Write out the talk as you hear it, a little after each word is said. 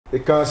The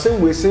cancer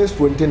we since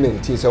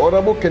 2019 say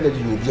Honorable Kennedy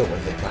will be on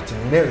the party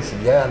Nancy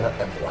Yana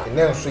and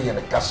Nancy and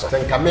the Casa.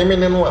 Then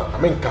Kamemenoa,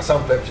 I mean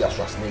Cassam Fia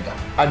Schwarenegger.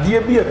 A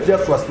dear be a Fia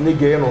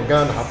Schwarenegger and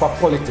Ghana have a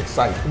politics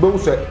side.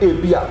 Both say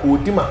Abia,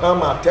 Udima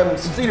Hama, Tem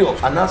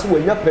serious, and that's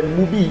when Yapen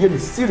movie in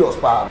serious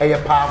power. A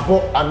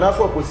power, and that's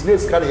what was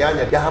this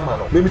Kanyana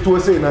Yahamano. Maybe to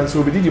say Nancy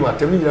Obidima,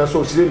 Temina,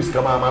 so Sims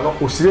Kamano,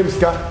 or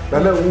Simska,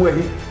 Nana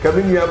Uwe,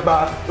 Kaminia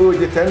Bar, oh,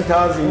 the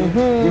 10,000,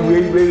 the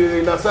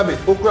way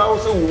Nasabi, Okra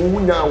also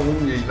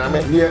Wuna.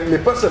 Me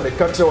person me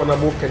catch on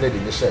Honorable Kennedy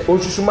me say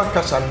Osusuma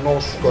kasa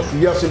nurse because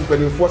we are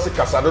simply enforce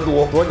kasa do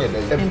work on dey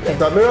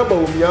Samira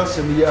Bawumia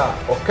semia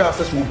o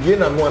kasa so bie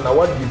na no na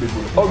wadi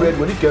bebu already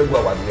we can go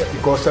awade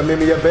because me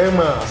me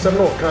bema asem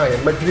no kan e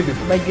madwiri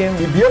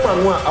bebu bie ma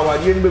no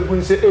awade ni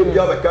bebu say e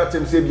bia be catch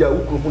him say bia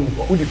ukuru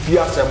hu wo di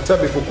fia asem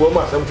sabe kokoro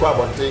ma asem ko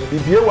abonten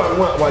bie wa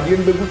no awade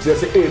ni bebu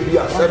say e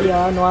bia sabe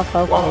no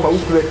afa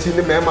ukuru ti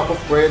ni me ma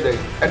for dey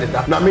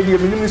ededa na me die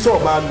minimi so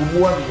ba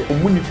gumu ade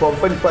omuni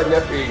pompa ni pa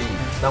nya pe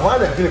na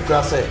wana vile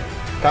klase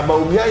kama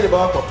umia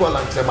ba kwa to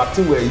lanche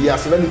mate we yi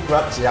ase na ni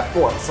practice ya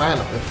ko sign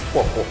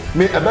popo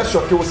me e be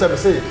shock we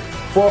say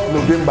 4th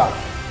November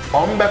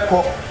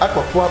ombeko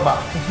akoto aba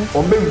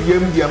ombe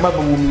wiem dia ma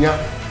Bawumia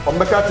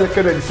ombeka te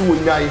Kennedy si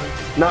wonyai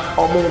na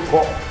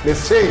omonko le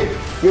say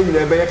ye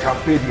nyina be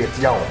campaign de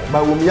tia o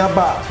Bawumia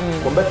ba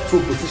ombe to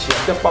position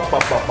te papa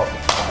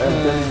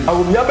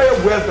Bawumia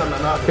be west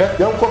na ke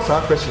yan ko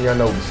sa question ya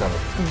na obisa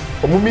no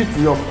omu meet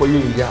nyom ko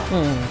ye ya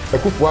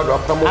ekufu ado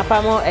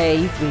apamo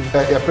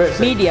ife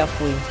media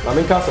foi na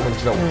me ka so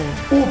nchira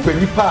wo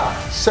penipa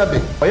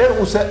sebe oye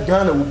wo se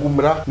Ghana wo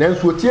bumra na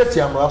nso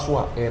tietia amra so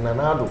a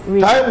nanado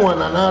time one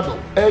nanado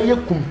ye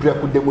kumpre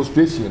ku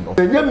demonstration no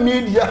enye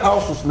media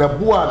houses na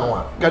bua no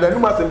a kada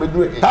numa se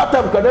bedure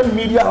tatam kada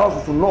media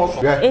houses no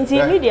so enti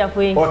media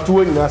foi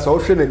oto nyina sa wo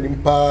hwe na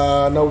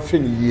nimpa na wo hwe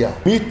ni yi a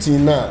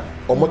meeting na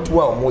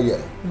omoto a omoye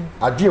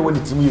adwe woni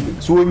timi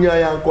yibe so onya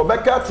ya nko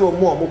beka tro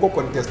mo omko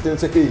contestant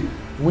say hey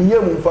munye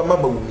mu mfa ma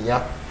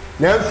Bawumia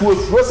na nso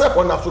osuro se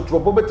ko na so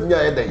tropo betimi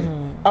aye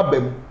dan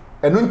abam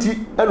enu nti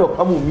eno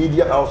pamu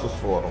media houses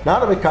for no na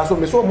na me ka so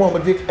me so mo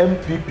amde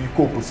NPP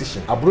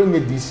co-position abro nye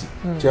DC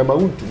chema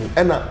wuntumi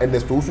ena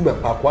enesto usu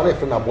bempah kwa na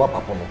efe na boa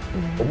papo no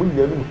omu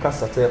nyanu mu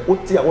kasa te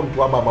oti a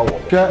wonto aba ma wo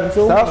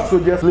sa so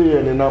just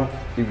lay ni nam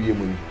ewie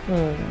mu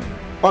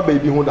o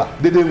baby honda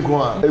dede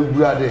nko a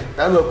ewurade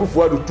na na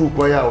kufu adu tu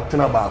kwan ya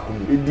otena ba ko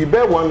mi di be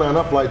one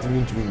na flight ni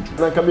ntumi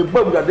na ka me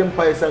bagurade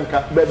mpa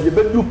sanka ba bi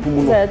be du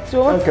pum no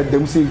sanka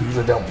dem say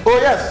use dem oh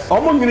yes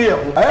omo nyire ye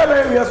ho aya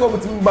na wi so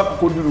mutim ba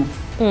ko duru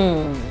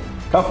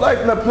ka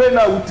flight na plane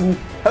na utim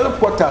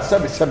helicopter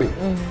sabe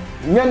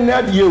nyan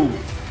na de yewu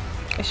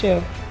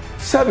sure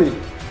sabe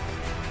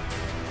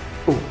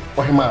oh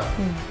ohima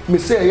me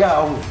say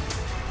ya ho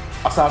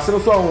asase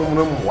so ahun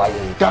mu waye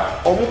ka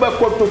omu be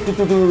ko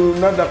to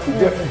na da ku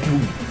je du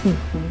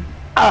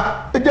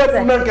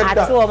eje na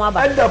nkata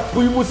enda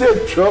pu imu se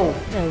tro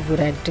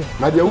evurade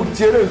na de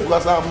utie re ku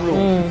asa amro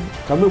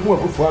ka me ku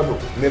akufu ado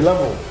ne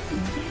lamo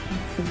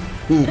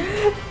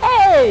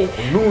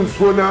nu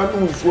so na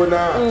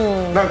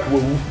na ku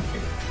wu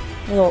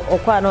no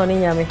okwa na oni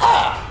nyame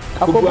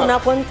akobu na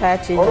konta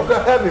chi o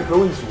ka have me ko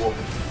nsuo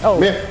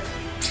me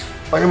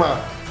oyima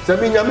se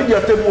mi nyame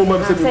dia temu o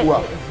ma se bi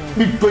bua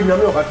bi to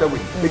nyame o hata we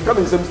me ka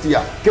me nsem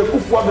stia ke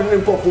kufu ado ne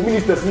nko for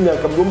ministers ni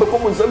nka me ko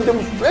mo nsem dem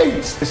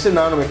straight se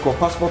na no me ko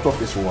passport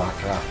office wa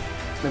akra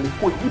na me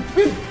ko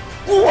ipe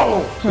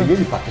uwo no ye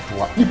ni packet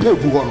wa ipe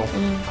egugo no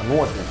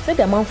ano ode se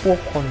de manfo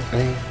ko no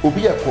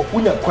obi ya ko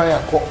unya kwan ya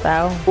ko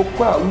o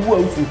kwa uwu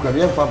afu kwa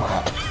me mfa ma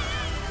ha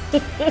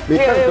me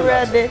ka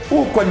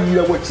o kwa ni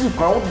ya wachi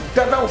kwa o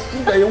dada o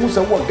suda ye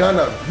wusa wo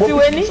Ghana bo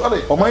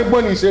sorry o mai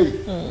boni sei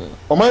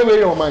o mai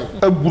we o mai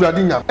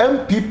agurade nya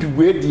NPP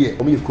we de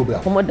o me kobra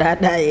o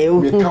dada ye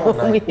o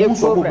me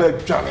so bo be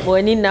twane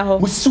boni na ho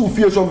musi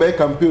ufie so be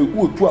campaign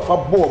wo tu afa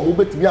bo mo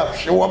betimi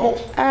ahwe wo mo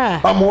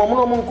amo mo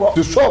no mo nko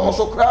to so mo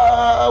so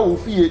kra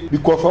ofie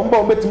because on ba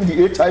betimi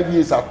di HIV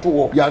is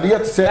ato ya de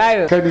yet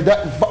say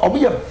candidate o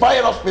me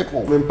virus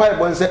people me pai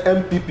bon say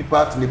NPP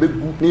party ne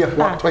begu ne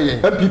ho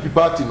atoyen NPP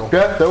party no ke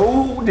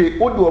o de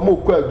o mo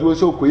kwa duo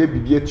so koye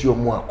bibie ti o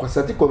mo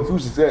akwasati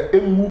confuse say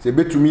emu se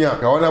betumi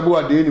a ona bo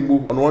ade ni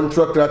mo on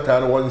tractor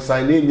no one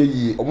sign enye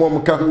yi o mo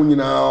ka ho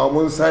nyina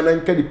mo sign na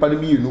nka di pa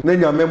bi nu na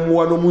nyame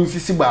mo no mo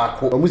nsisi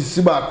baako o mo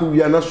sisi baako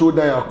wi na so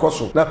dan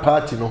akoso na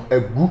party no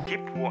egu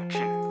keep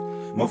watching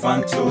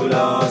Mofanto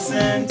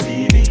LORDSON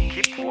TV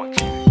keep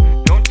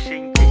watching don't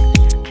change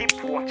it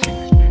keep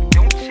watching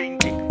don't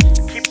change it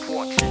keep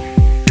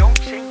watching don't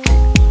change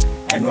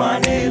it and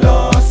one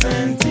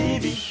LORDSON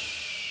TV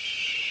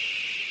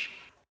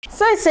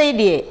say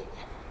die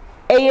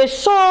a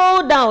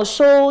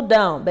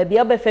showdown baby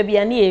obefa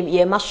bia na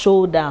ye ma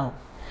showdown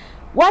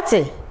what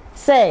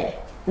say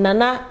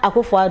Nana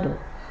Akufo-Addo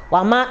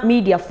wama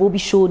media fo bi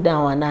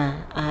showdown ana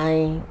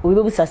ai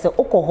obi be say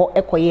okoho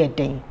ekoye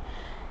den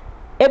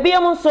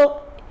ebiam nso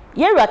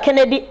Samira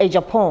Kennedy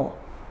Agyapong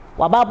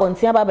waba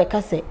bontia aba be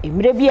ka say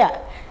emire bi a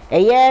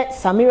eye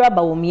Samira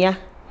Bawumia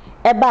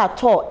eba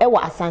ato e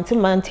wa Asante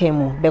Mountain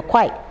mu be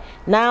kwai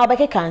na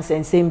obeke kan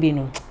sensem bi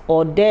no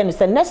or then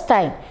say next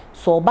time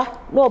so ba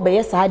no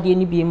obeye saa de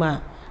ni bi ma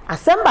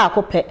asem ba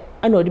akopɛ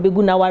ana odi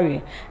begu na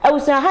ware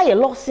ebusuan ha ye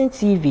LORDSON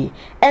TV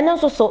ene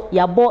nso so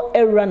yabo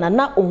ewura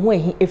na ohu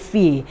ehi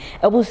efie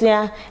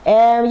ebusuan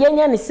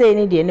yenya ne sei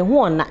ne de ne ho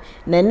ona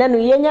na ene no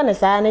yenya ne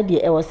saa ne de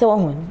e wo se wo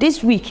ho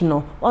this week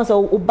no won so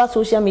uba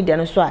social media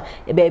no so a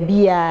e ba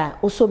bia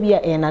oso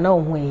bia e na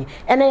ohu ehi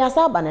ene ya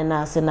sa ba ne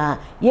na ase na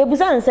ye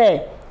busan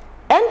se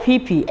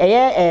NPP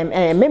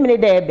memene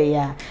da ebe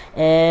ya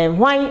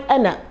hwan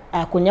ana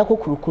akonya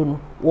kokuruku no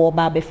wo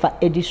ba befa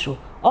ediso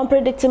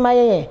unpredictable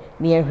maye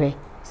ne ehwe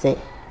se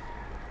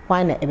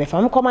why na ebe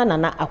fam koma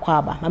nana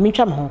akwaba ma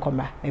mitwa me ho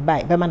nkoma me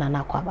bai be ma nana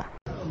akwaba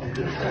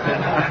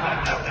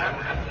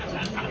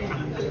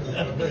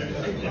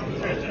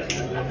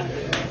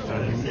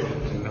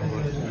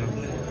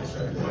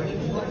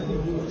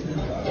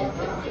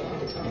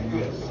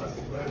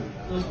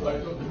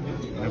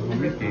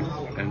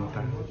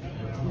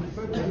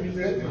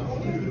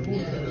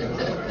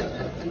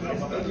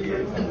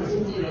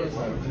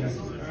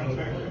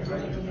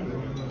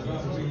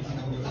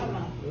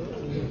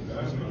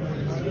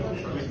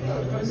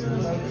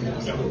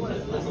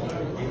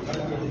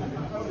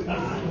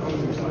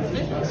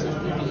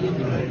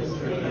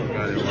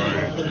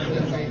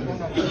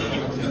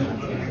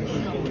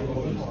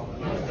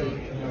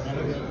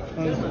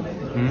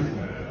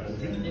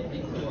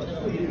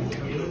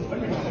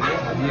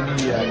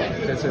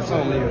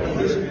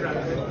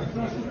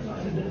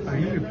Are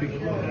you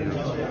picking?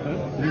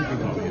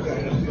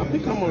 I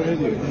think I'm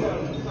already.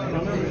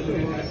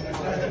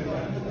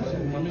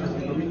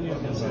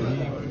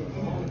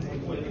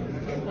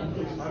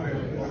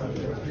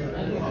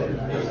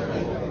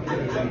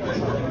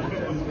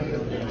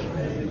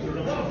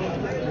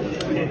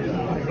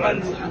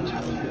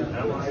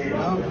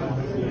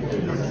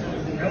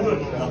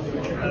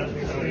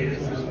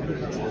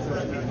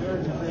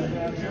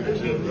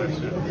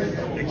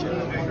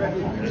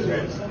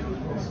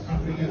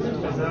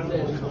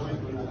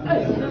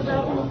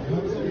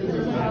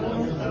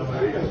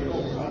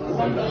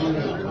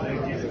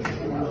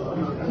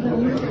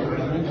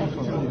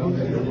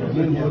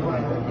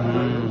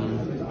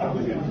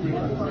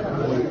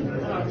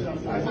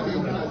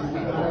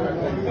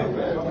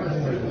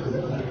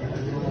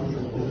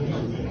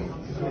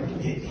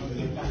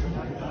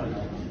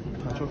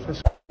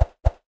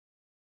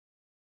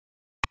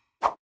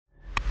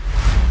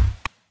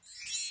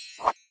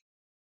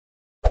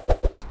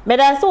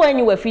 Medan so when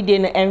you were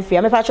feeding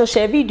enfia me pacho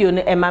share video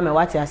no ema me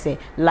what I say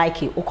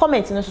like it o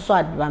comment no so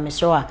adba me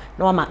sure a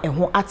na ma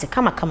eho ate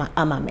kama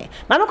ama me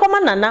ma me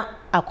koma nana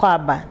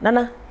akwaba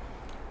nana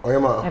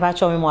oyema me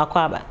pacho me mo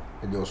akwaba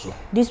e do so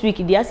this week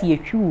dey as ye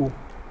twu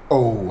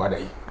oh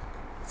wadai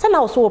so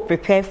now so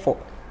prepare for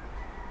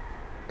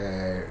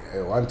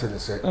one thing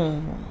say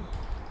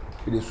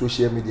the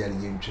social media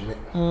dey ntweme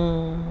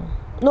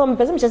no me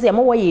pese me say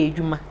mo wo ye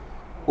adwuma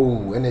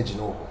oh energy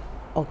no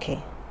okay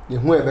ye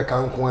hu ebe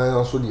kan ko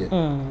an so de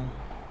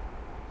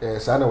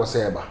sa na wo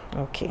say eba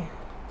okay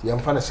ye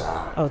mfa ne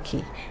sa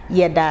okay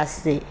ye da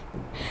say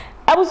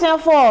abusuan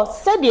for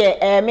said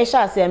ye me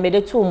sha say me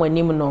de to mo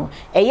nim no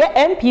ye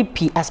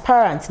NPP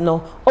aspirant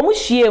no omu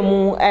hie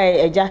mu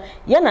eja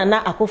ye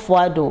nana akofo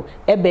Addo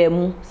eba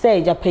mu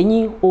say eja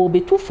panyi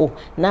obetufo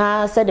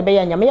na said be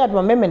ya nyame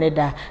yadoma memene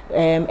da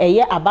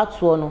ye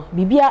abatuo no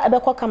bibia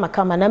ebekọ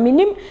kama na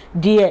minim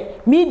de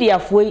media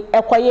foi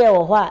ekoye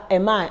wo ho a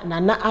ema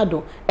nana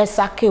Addo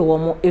esake wo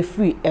mo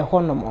efri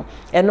ehonomo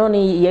eno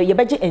ni ye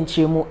beje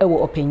enchiremu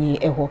ewo opanyi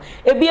eho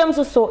ebiem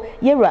so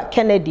yewura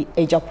Kennedy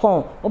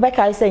Agyapong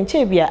obeka say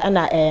bia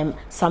ana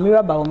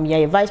Samira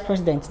Bawumia vice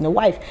president na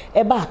wife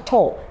eba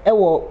to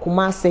ewo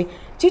Kumase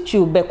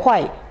tichu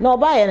bekwai na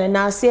oba ye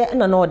na ase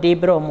na na ode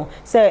bromo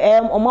say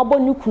omabo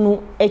nukunu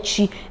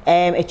echi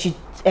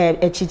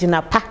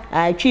ejina pa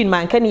atwi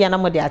man kan ya na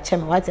mo de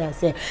achem what I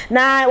say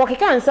na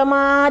wakeka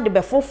nsama de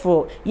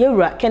befoforo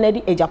yewura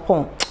Kennedy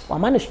Agyapong wa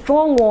man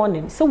strong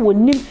warning say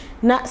wonim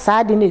na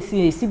saade na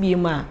esi bi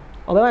ma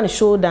obema na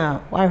showdown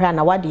wa hwa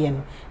na wade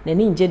no na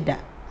ni njeda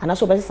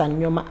anaso bese san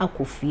nyoma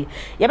akofie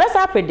ye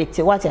besa predict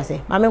what I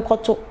say ma me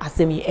nkoto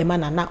asemi ema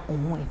nana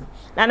onwo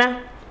nana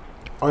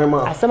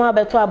oyema asema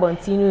beto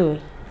abontinu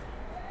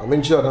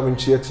amenchi ada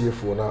menchi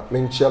atiefo na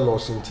menchi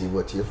LORDSON TV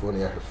atiefo na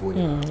yahefo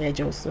ni ye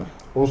joso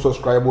on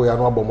subscribe ya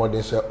no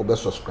abomodin se obe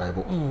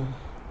subscribe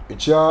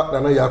echia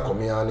nana ya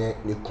komia ne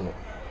kunu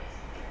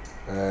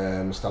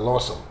Mr.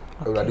 LORDSON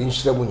ewrade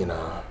nhire mu nyina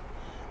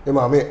e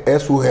ma me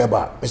eso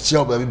heba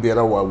echia oba bi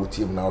bera wa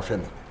wutim na ohwe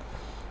me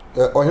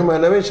ohima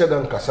na menchi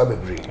dan kasa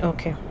bebre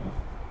okay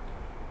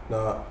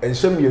na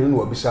ensem yenu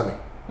no obisa me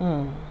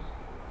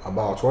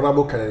about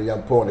Honorable Ken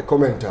Agyapong the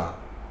commenter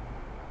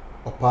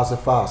or pass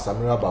fast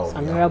Samira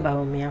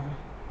Bawumia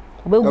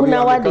obegu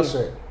na wade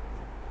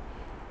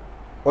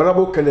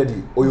Honorable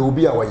Kennedy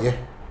oyobi a waye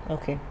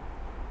okay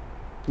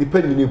ni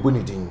panyi ni boni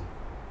din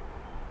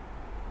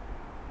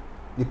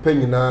ni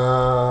panyi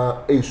na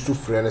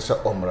sufre ne se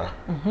omra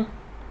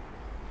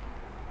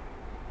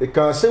e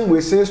can say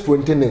we since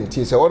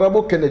 2019 say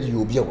Honorable Kennedy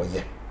obi a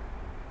waye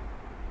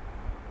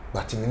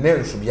but in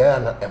nensu bia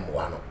na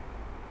emwa no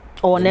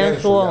o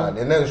nensu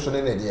ne nensu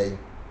ne de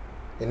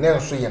yi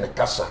nensu ye ne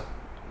kasa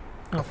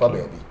afa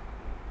baby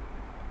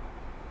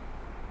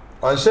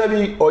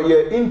anshabi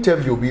oye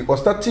interview bi o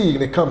starting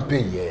the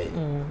campaign ye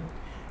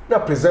na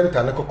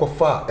presenter ne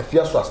kokofa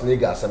afia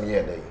schwarenegger asem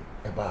ye dey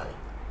e bai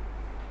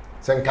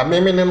sen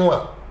kameme ne no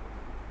a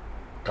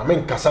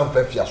kamen kasa mfa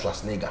afia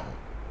schwarenegger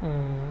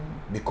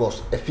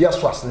because afia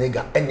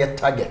schwarenegger enye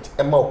target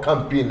e ma o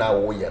campaign na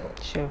wo ye no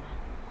sure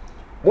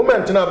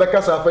moment na be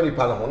kasa afa ni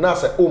pa no na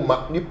say o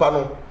ma ni pa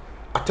no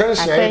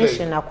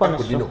attention akwa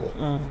no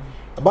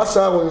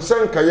abasa won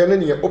sen kaye ne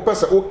ne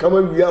opese o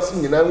kama wiase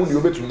nyina mu de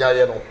obetunya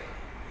ye no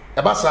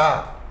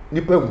abasa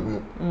nipa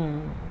wu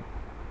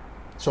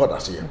so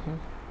that say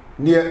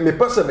ne me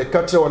pese me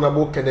kache wona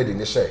bo Kennedy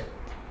ne say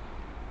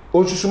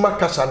onsusuma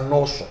kasa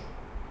noso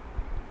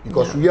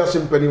because we are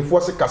simply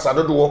enforce kasa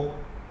dodo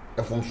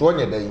efumso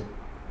nya dan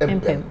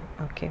empem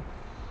okay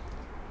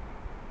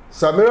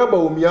Samira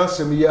Bawumia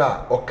semia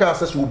oka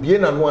sese obie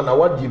na no na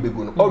wade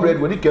begu no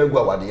already wadi ka egu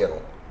awade ye no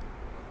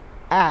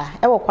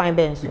e wo kwan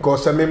ben so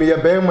because sameme ye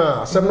ben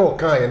ma asem na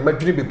oka ye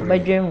madwiri bebre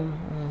madwem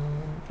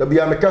da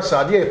bia me kasa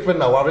ade e fe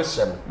na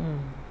waresem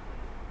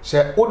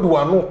se odu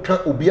anu ka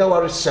obi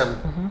awaresem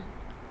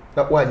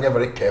na wa nya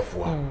very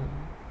careful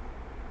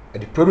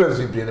and the problems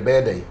we bring the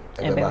bad day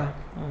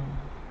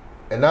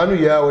and anu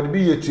ya wodi bi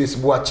ye trace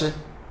buache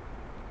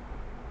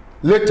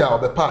later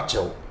obe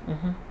patcho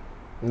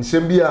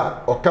nsem bia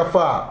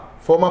okafa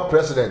former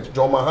president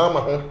John Mahama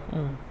ho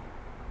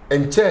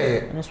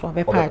enche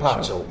obe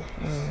patcho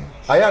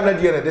aya na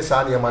die na de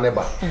sa ne ma ne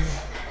ba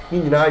ni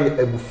nyina ye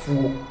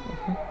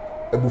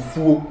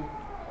abufuo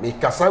me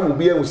kasa mo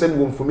bia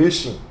usem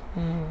information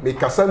me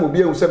kasa mo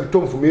bia usem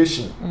to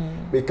information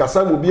me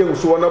kasa mo bia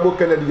uso na bo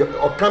Kennedy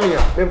okamia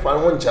me mfa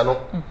ho nche no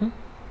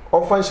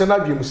ofanhye na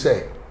dwem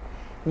se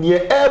ne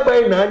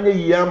ebe na anya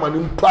yi ama ne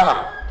mpa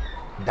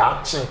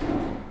dache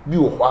bi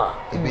wo ho a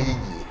ebe yi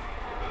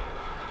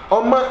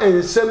Oma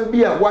ensem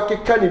bia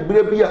wakeka ne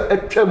bire bia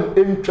atwam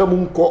entwam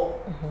nko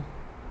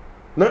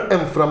na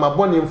emframa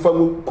bone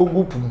mfam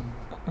kogupu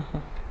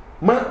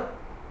ma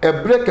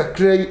ebre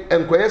kakra yi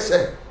enkoye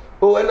se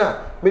o na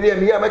me dia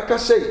me ya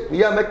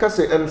meka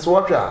se enso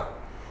hwa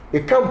e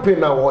campaign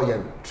na wo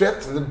yen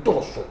threat the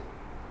doso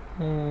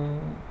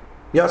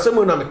ya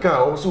semo na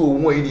meka o so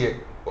wo yi die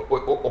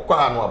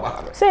okwa no aba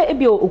say e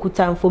bi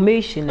okuta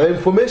information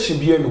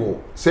bi enu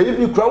say if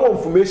you crowd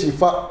information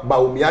fa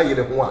Bawumia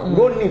yire ho a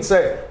no need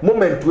say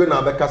moment we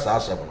na beka sa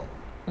asem no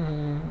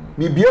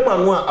mi bie ma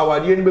no a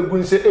awade ni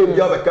begun say e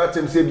bia beka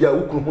tem say bia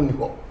ukuru hu ni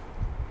ho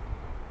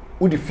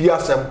udi fi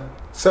asem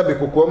sabe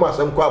kokko ma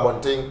asem ko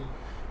abonten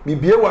mi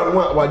bie wa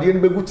no a awade ni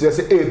begu tire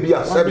say e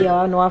bia sabe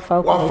wa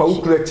fa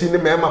ukuru ti ni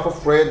me ma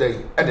foforo dey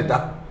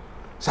ededa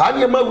sa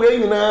ne ma we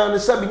nyina ne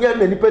sabe nya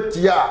na nipa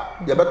tia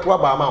ya beto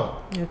aba ma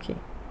okay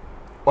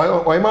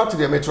Why matter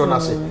the metro na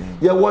say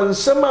ye won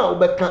sema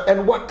obeka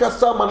en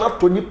wakasa ma na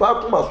to nipa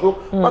akoma so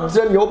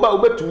matere ne oba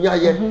obetumi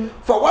aye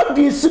fa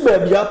wadi si ba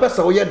bia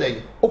pesa wo ye dan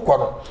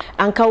ukono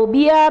anka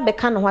obia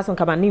beka no hwasem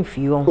kama ne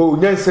mfio o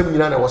nyansem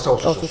nyina na wasa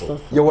so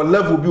ye wo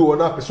level bi wo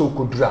na pesa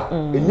okodura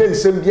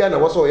enyansem bia na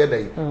wasa wo ye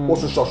dan wo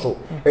so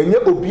enye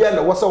obia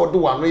na wasa wo de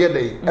wano ye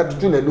dan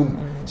etutu nanum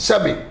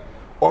sabe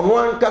ono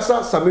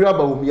ankasa Samira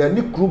Bawumia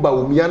ni kru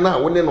Bawumia na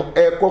wo ne no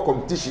ekọ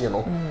competition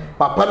no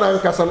papa na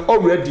ankasa no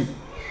already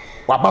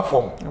waba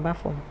form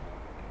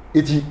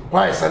iti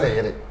why sana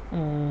yere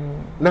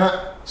na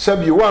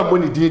sabi wa mo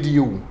ni dedi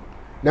yu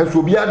na so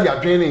obi ade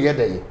adwen ne ye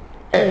dai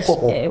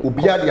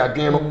obi ade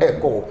adwen no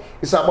eko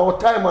it's about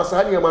time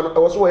asani ma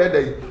no so ye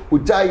dai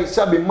ujai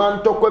sabi man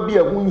tokwa bi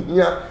ehun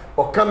hia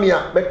okamia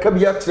beka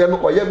bi atere no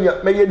oye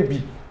me ye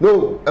bi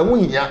no ehun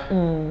hia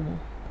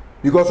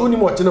because oni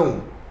mo tene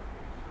hu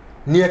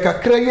ne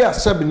kakra ya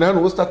sabi na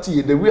no start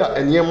ye the way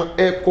eniem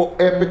eko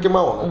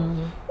epekema wono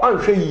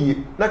wanhwe yi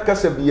na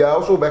kasa bia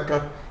so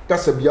beka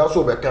kasa bia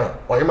so beka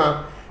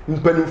oyema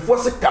mpanimfo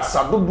se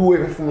kasa dodo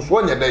ehfum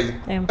so nya dai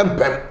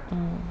empem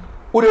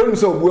ode onu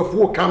se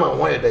obuafu kama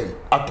won ye dai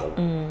ato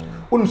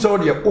onu se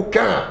ode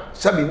oka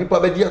sabi nipa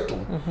bedi ato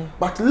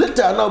but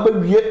later na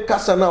obawie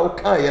kasa na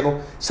oka ye no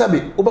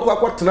sabi obakwa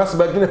kwatena se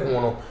badwene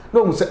ho no na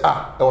onu se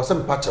e wo se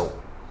mpachew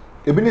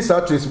ebini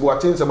sa trace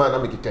buache nsema na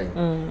mekikan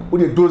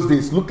ode those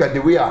days look at the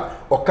way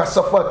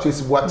okasa fa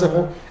trace buache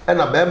ho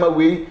na bema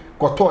we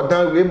koto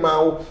dan we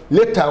ma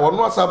later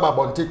wono asaba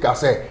bontika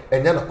say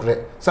enya na kure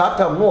sa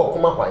tam no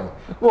okuma hwan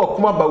no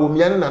okuma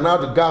Bawumia na na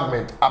the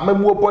government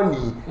amamu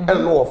oponi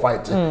and no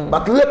fight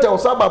but later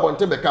osaba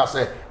bonte be ka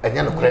say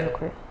enya na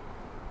kure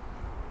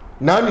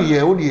na ni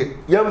ye odi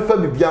yamfa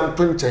bibia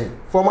nto nchen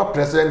former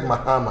president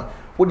Mahama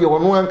odi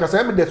wono anka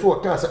say me de so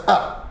ka say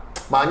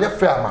ma anya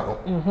fair ma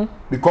no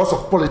because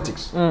of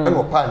politics and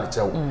opa ni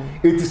chew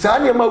etisa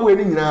ne ma we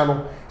ni nyina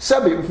no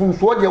sabe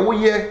mfumso de wo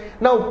ye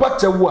na opa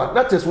chew a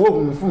na tes wo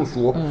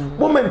mfumso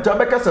moment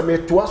abeka sa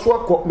meto aso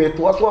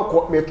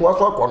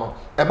akọ no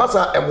e ba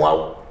sa emwa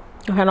wo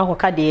ha na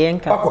koka de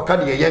yenka akoka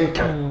de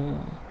yenka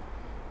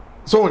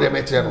so de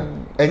metre no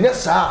enya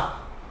sa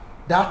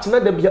that na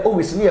de bia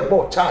always ni e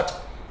ball charge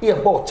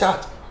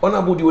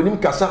honorable di onim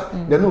kasa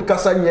na no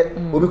kasa nye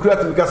obi kura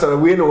timi kasa na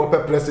we no ope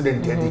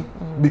president edi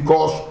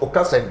because o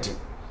kasa enti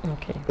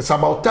okay it's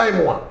about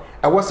time one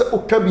I was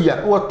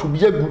okabia no to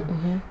biagu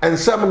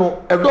ensam no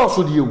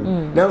edoso de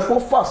ewu na so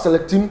fa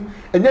selectim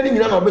enya ni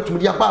nyina na obetumi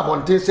dia ba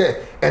abonte se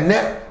ene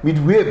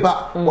midway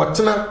ba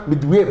wotena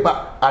midway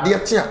ba ade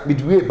tia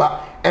midway ba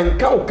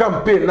enka o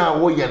campaign na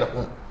wo ye ne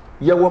ho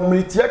ye wo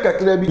militia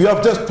kakra bi you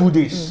have just 2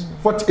 days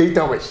 48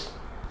 hours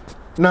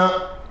na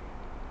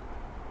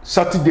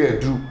Saturday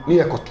dru ni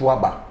ekoto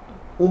aba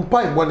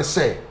umpa ibo ne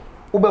se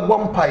ubebo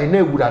mpa na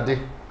ewurade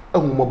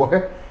ahumobɔ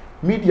he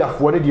media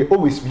fo ne de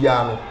always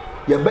bia no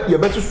ye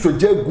betu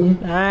soja gum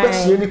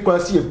question ni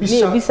kwasi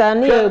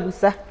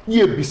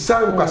ye bisa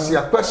kwasi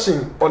question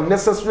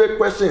unnecessary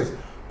questions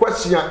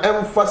question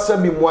emphasize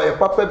me mo ye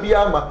papa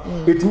bia ma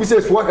etimi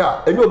say so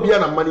ha enyo bia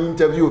na man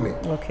interview me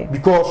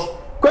because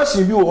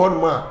question bi wo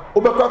hon ma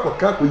obekwa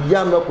akọka ko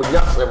ya na ko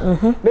ya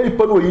sem na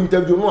ipo no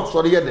interview no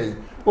asore ye dey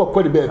no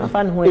ko de baby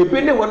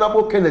ebi ne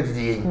Honorable Ken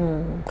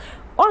Agyapong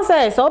on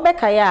say so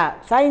obeka ya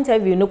sa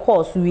interview no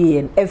course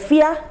we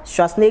efia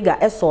schwarenegger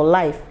eso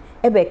life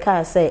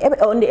ebeka say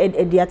on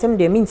the attempt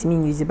they mean to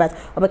me use but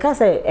obeka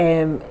say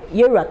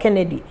Yera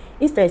Kennedy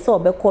instead so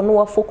obeko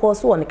no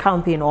focus on the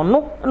campaign or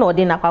no na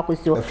dey na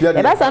kwakoso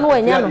ebesa no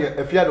wanya no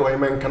efia de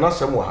wanyman kana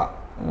sem wo ha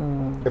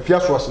efia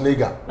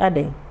schwarenegger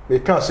ade we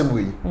can sem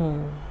we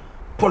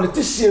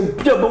politician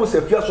pia bo se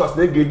efia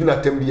schwarenegger di na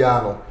tem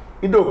bia no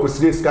ido ko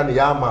serious ka ne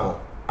ya ama no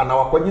ana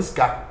wakwanyi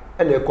ska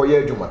ene ekoye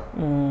adwuma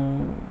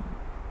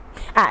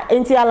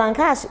enti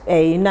alankash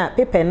na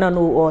paper na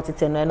no or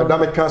tete no da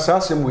me kan sa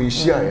asem we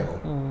hia ye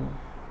no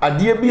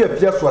ade bi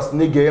afia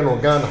schwarenegger no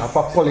Ghana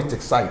hafa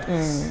politics side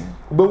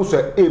obewu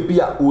se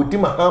bia odi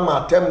mahama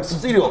atem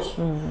serious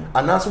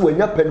anaso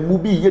wanya panmu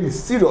bi ye ni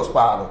serious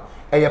pa no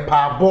eye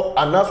pa bo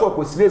anaso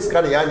ko serious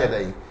ka ne ya anya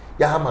dai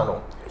ya hama no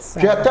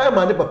hia time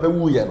ane papa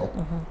wu ye no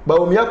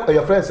Bawumia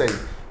your friend say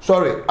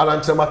sorry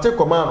alanchemate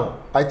komano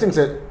I think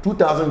say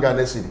 2000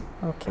 Ghana cedi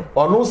okay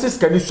ono sis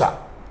kanisha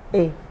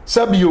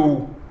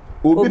sabio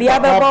obi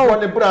papa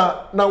ne bra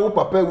na wo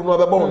papa wu no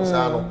bebo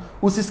nsa no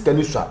usis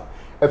kanisha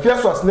afia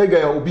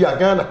schwarenegger obi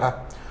Ghana ha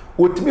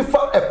otimi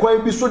fa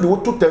ekwan bi so de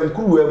woto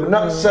tankuru am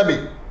na sabe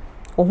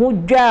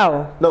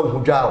ohudwao na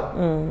ohudwao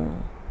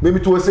memi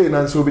to say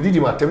na nso obi didi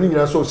matem ni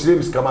nyina so osire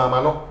miska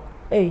mama no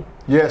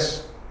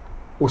yes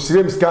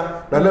osire miska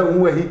na na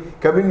hu ahi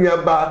kabinua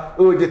ba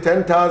o de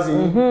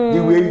 10,000 di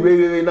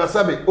we na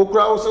sabe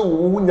okura wo se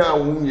wo nya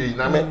wo nyi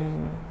na me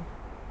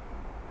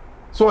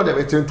so de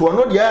betinto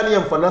no de ya ne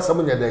mfa na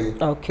sam nya dai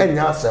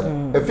enya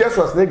asem afia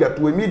schwarenegger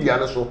to media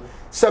no so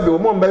sabe o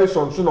mo mbay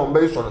so no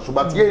mbay so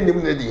but ye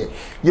nim ne de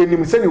ye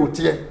nim se ne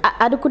otie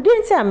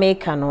adekudenti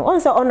America no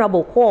on say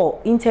honorable call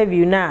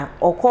interview na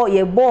okọ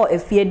ye bo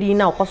afia di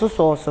na okoso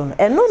so no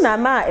eno na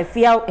ma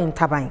afia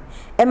ntaban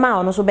e ma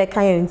ono so be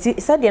kan ye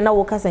nti se de na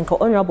wo kase nka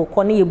honorable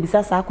call na ye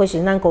busa sa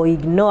question na nka o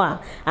ignore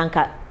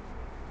anka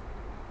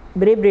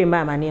brebre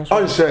ma mane so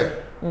on say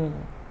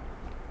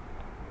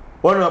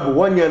honorable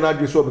one year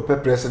na so be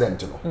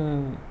president no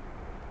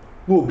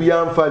no obi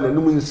amfa na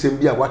num nsem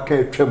bi a waka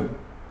atwam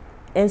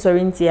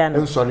sorry ntia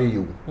no sorry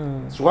you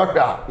so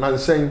waka na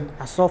nsen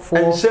asofo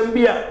nsem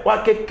bi a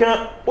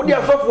wakeka odi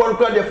asofo on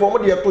kra de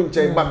form de to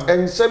nchen but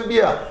nsem bi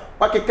a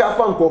wakeka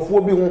afa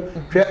nkofo bi ho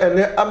hwe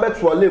ene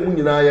abeto ale mu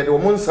nyina ye de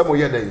wo nsem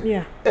ye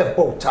dey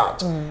bo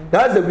chat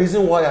that's the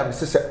reason why I'm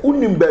say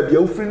unim ba bia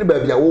ufiri ni ba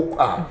bia wo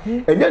kwa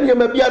enya ne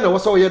ma bia na wo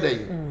so ye dey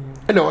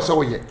ene wo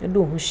so ye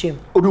odo hu shem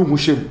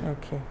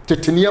okay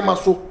tetenie ma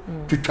so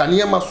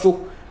twitwane ma so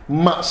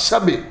ma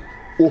sabe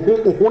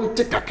oho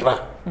nte kakra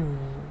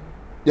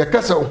ya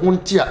kasa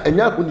ohunti a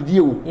enya hunidie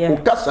o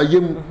kasa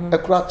yem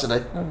ekura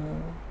kire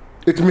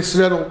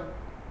etmisire no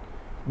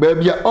ba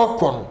bia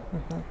okon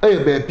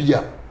ba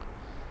bia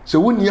se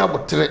woni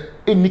abotre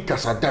eni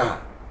kasa da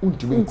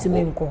untimi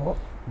nko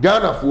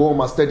Ghana for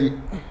ma study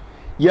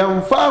ya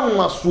mfa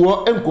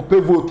nwaso enkope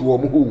vote wo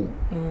mo ho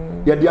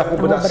ya dia ko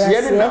bada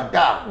se ne na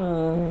da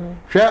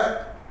hwe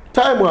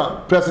time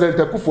a president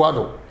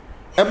Akufo-Addo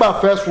eba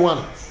first one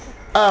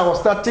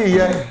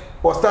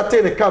was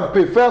starting the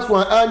campaign. First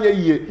one anya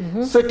ye,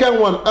 second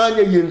one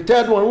anya ye,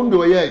 third one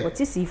undo ye.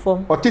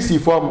 Otisi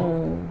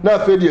form. Na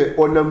fedie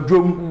onam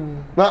drum.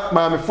 Na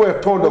maame fo e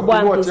ton do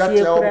ko wo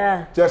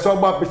tia just so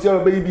ba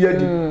pese baby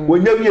adi.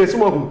 Wonya wie so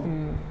mahu.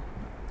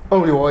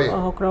 Only wo ye.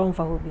 Oh kra on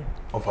fa hobi.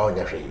 On fa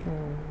onya hwe.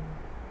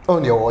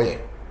 Only wo ye.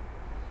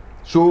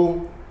 So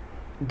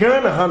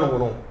Ghana hanu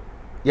no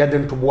ya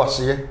den to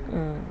boase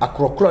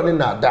akrokro ne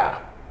na da.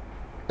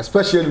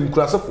 Especially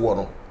nkurasefo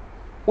no.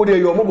 Wo de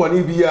yo mo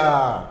boni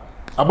bia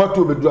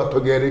abato bedu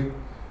atogere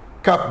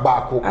cap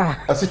baako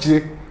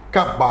asichire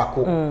cap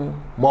baako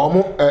ma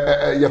omo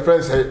your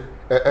friends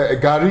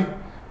gari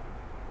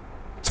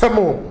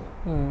temo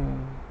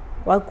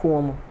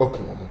wakuomo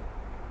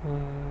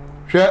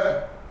hwe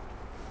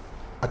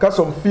aka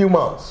some few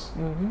months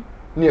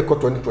near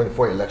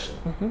 2024 election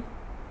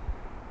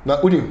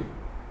na udim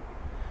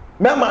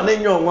mema na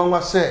nyo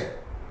nwanwa se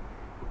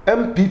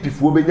MPP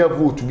fo benya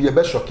vote bi e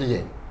be shock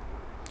yen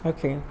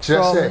okay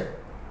so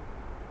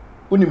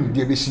unim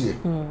de be hie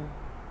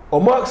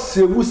omo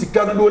sevu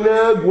sika do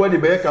na guo de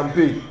be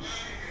campaign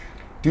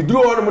ti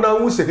duro on na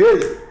hu se hey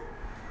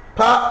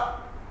pa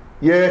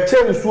ye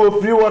chen so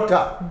free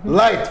water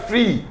light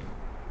free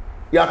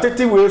ya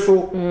tete we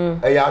so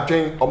e ya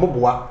twen omo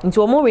boa nti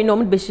omo we no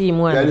omo be hie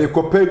mu ya le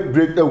ko pay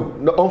break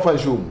no on fan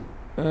show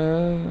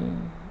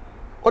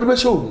o de be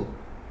show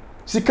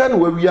sika no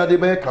we ade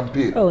be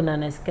campaign oh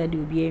nana sika de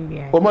obi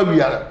enwia o ma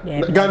wiara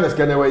Ghana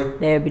sika na way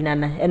there be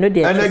nana eno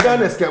de and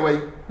Ghana sika way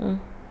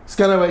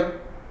sika na way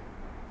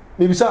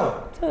maybe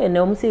so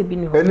no omo say bi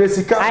ni ho and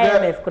sika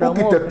na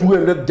ukita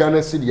 200 Ghana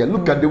cedi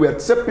look at the way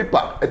at set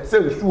paper at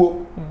say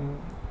suo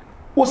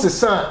wo se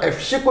san e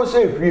hye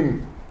say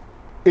film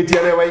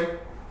etiare way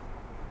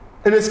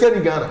and sika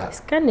ni Ghana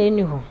sika na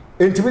eni ho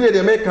intimidate the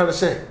American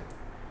say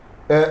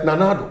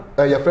nanado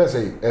your friend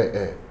say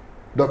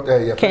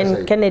Dr.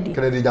 Ken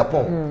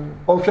Agyapong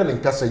on hwe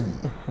nkasa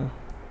yi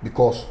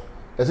because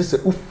as I say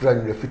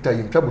ufran refita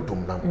yi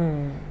ntwabotom nam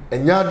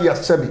enya dia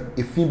sabi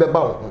efin beba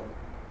wo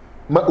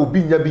ma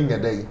obi nya bi nya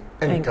dai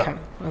enka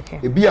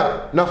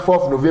ebia na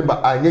 4th November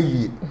anya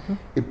yi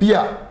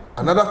ebia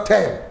another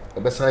time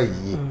ebesa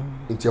yi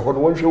nti ho no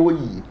wonhwe wo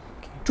yi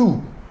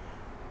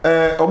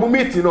 2 omo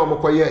meeting no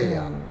omokoye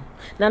ya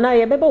Nana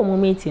ye beba omo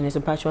meeting so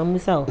patcho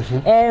musa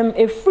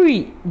a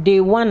free day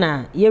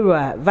one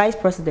yera vice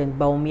president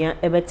Bawumia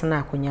ebetena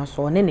akonya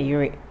so ne ne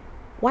yere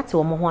what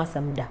omo ho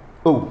asam da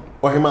oh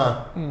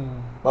ohima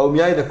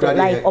Bawumia ye the crowd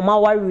like oma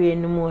ware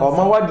no mu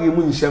oma wade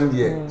mu nhyam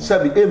de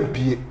sabi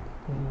MP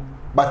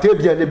but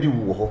ebia na bi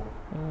wo ho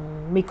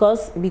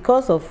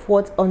because of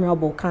what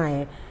honorable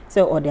kan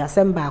so or the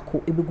assembly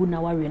ko ebegu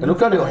na ware no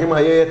look at the ohima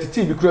ye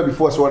titi bi kura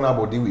before so na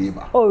body we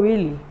ba oh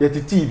really ye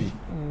titi bi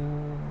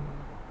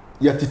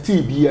ya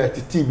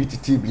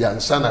titi bi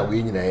ansa na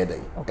we nyina ye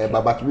dai e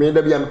baba to me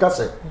da bi am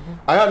kase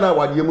aya na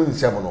awade mu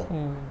nsem no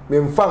me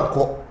mfa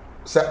nko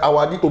se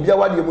awade obi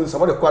awade mu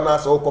nsem de kwa na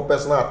so ko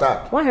personal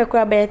attack one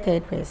hekwa be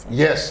third person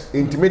yes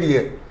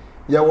intermediate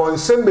ya won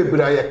sem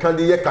bebra ye kan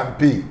de ye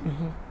campaign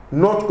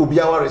not obi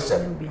aware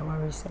sem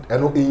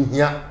eno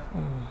ehia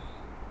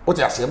o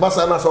ti ase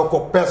basa na so ko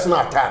personal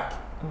attack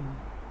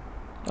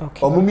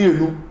okay omo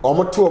mienu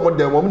omo to omo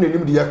dem omo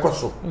nenim de ye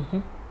koso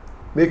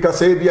make us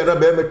say bia na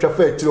be metwa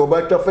fa akire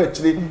oba twa fa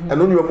akire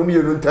eno ne omo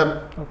mienu ntam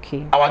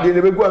okay awade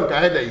ne begu anka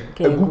hedai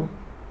agu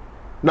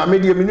na me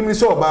de minim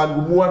so oba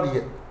agumu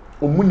ade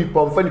omu ni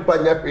pomfa ni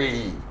panya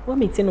pe what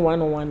meeting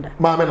one on one da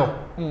ma me no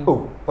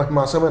oh what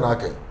ma say me na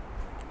akai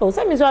oh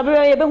say me so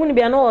abere ye be hu ni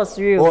bia no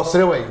osire o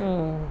sire we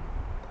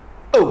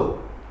oh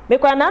me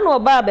kwa na no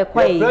oba be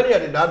kwa yi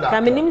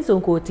ka me nim so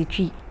nko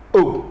otitwi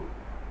oh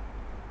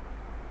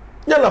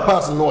yalla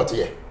pass not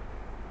here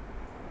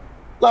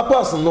la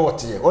pass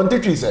not here on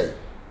titwi say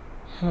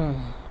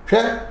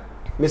hwe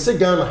me se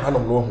Ghana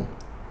hanom no hu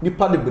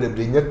nipa de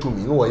brebre nya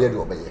tumi no wo ye de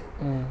obeye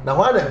na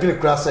ho na dire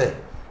kra say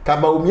ka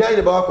Bawumia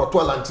ye ba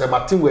kwato alanche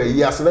matin we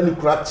yi ase na ni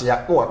kra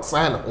tia no what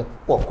sign ho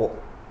woko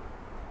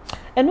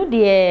eno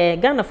de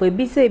Ghana for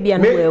ebi say bia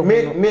no we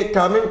hu me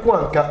ka me nko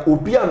anka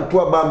obi anto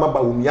aba ma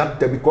Bawumia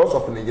da because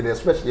of Nigeria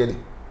especially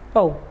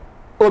oh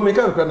me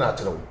kan kra na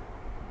akere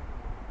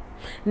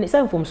ni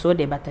say from so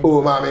de bata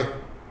oh mame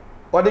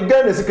o de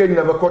Ghana sika ni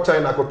na be ko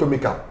China ko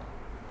tomika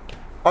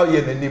o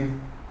ye nanim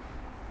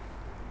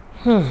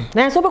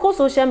na so be ko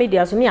social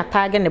media so ni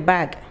tag ne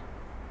bag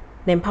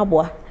ne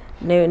mpaboa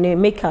ne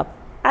makeup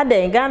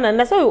ada Ghana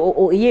na so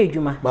o ye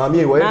adwuma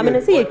mame we mame na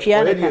se ye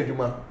twia ne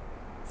adwuma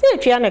se ye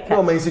twia ne ka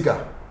no man sika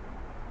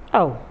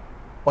oh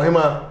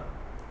ohima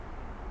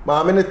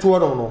mame ne to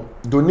no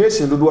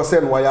donation do do say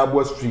no ya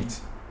abo street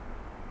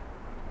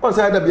on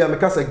say da bia me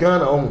ka se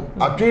Ghana o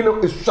adwen no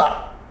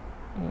esua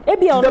e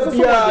bia o so so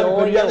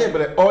o ye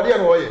o de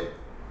no ye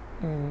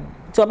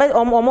so be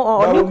o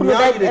kunu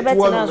da e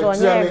betina so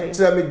nya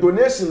say me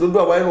donation do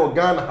do wa no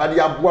Ghana hade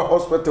abo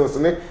hospitals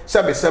ne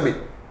sebe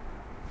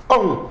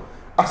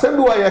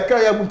assembly wa ya ka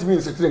ya mutimi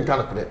nsekire nka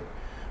na kre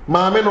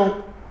maame no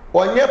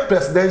onye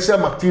presidential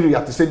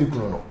material to say di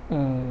kunu no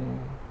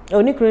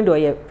oni kunu do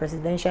ye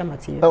presidential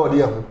material o de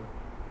ya hu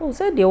o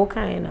say de o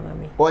kan na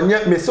mame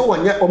onye me se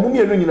onye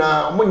omumienu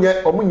nyina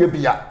omunye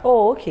bia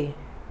oh okay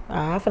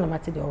afa na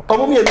mate de o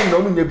omumienu nyina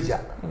omunye bia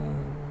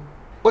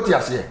o ti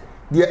ase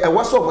de e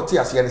waso o ti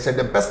ase ne say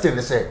the best thing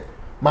say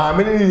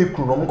maame ni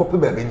kunu no mko pe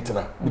ba bi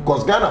ntina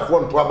because Ghana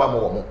for nto aba mo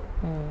wo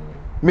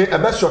me e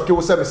be shock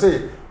we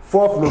say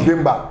 4th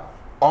November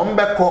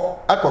ombeko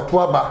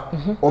akoto aba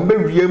ombe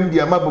wiem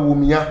dia ma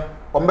Bawumia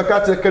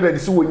ombeka te Kennedy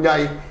si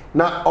wonyai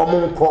na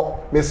omonko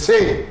me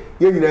say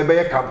ye nyina be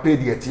ye campaign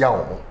dia tia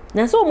omo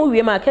na so omo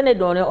wiem a Kennedy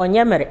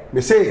onye mere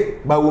me say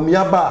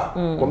Bawumia ba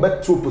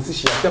ombe true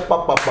position te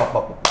papa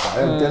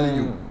I am telling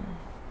you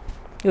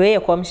we ye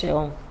kom she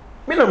on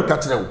me na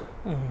mkatere wo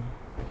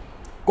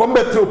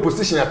kombe true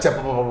position te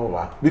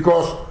papa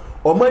because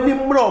omani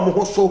mra omo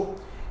ho so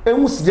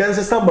enwu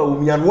sijanse samba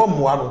Bawumia no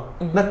moa no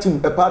na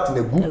team a party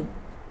na gu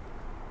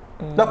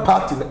na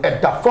party na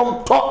da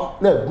from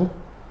top na gu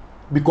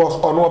because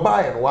ono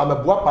buy no wa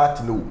meboa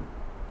party no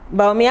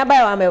Bawumia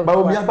ba wa me.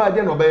 Bawumia ba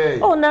de no be.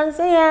 Oh nanse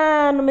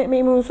ya no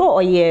me so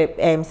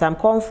oye some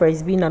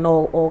conference bi na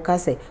no o ka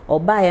say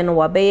oba ye no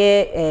wa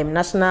be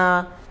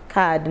national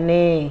card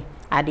ne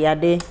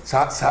ade.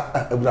 Sa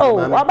oh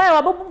oba ye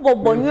wa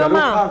bo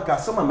nyoma. Ka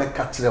sama me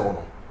ka kire wo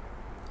no.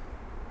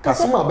 Ka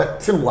sama be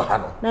tim wa ha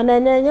no. Na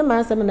nya ma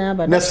asem na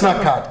aba.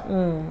 National card.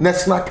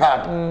 National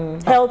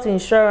card. Health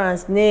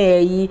insurance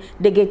ne yi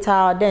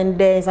digital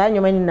den sa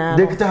nyoma ni na.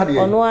 Digital de.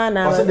 Ono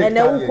ana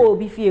na uko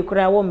obi fie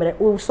kura wo mere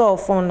wo so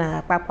phone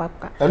na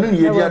papapa. Anu ni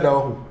yedi ada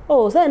ho.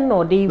 Oh say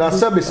no dey. Na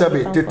sabe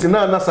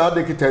tetina na sa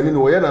digital ni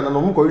no ye na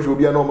no mo ko hwe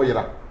obi na o mo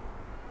yira.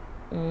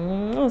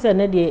 O say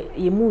na de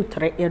ye mu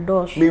tre ye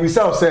dos. Me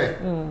wisa say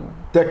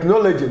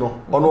technology no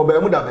ono ba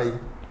mu da bai.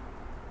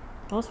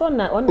 Also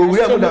na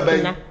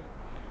ona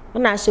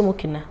ona ashemu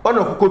kina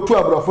ona kokotu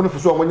abrafo no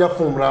fiso omonya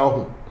fom ra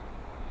ho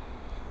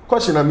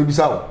question na me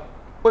bisa wo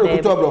ona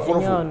kokotu abrafo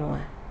no fo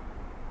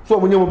so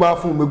omonya mo ba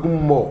fom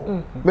megum mo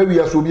me wi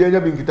aso obi anya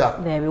bi nkita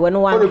na bi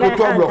wono wan ona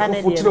kokotu abrafo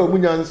fo kire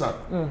omunya nsa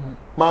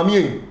maami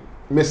en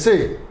me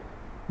say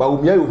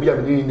Bawumia obi a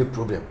me ni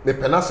problem me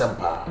pena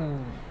sempa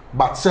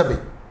but sebe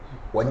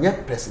wonye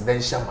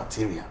presidential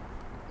material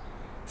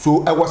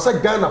so I was a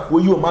Ghana for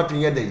you o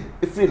madwen ye dey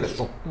e free le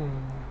so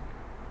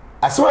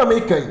asema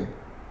American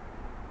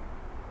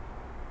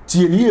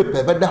tieni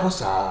pe beda ho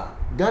saa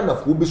Ghana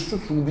fo be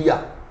susu bi a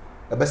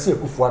ebese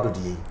ekufo ado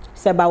de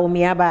se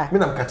Bawumia ba me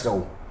nam ka kire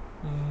wo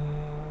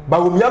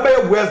Bawumia ba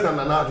ye west than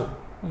nanado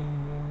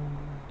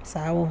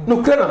sawo no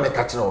kire na me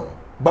ka kire wo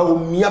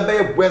Bawumia ba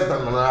ye west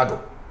than nanado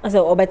ase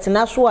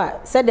obetina so a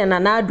se de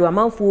nanado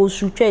amanfo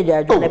osu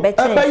twajajo na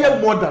betin e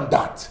be more than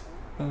that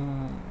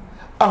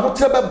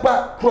ahotre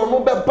beba krono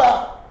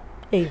beba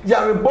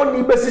ya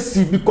reboni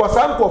besisi because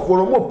ankofo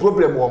no mo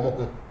problem wo mo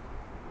ho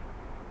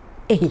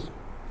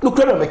no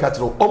kwana me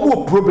katro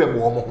omo problem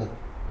wo mo ho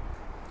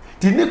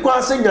ti ni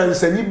kwa se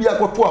nyansani bia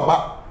koto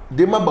aba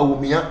de ma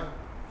Bawumia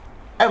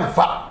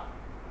emfa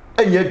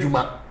enya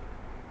adwuma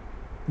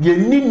ye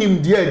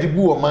ninim de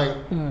adibu wo man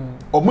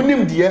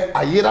omunim de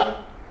ayira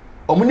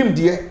omunim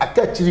de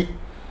akachiri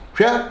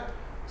hwe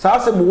saa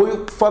se mo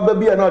fa ba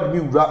bia na de bi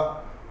wura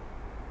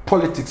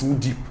politics mu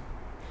deep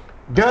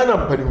Ghana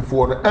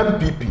mpanimfo no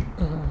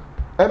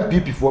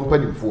MPP for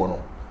mpanimfo no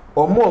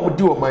omo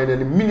di wo man na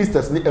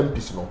ministers ni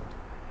MPs no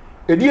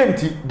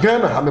edienti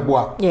Ghana ha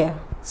meboa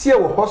see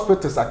wo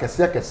hospitals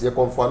akese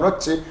konfo no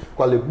che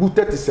kwale bu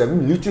 37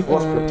 military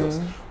hospitals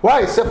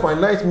why say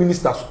finance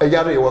ministers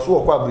eyare wo so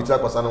kwa British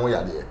akwasa no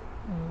yade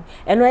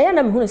eno ya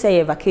na mehunu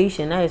say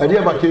vacation na so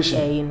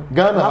vacation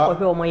Ghana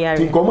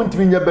think community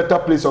nya better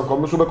place on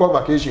come so be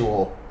vacation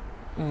wo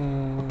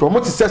to mo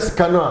ti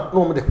sesika no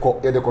no mo de ko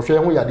ye de ko hwe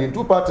ho yade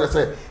two part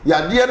say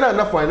yade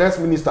na finance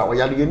minister wo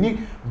yade ni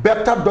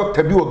better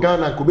doctor bi o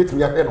Ghana ko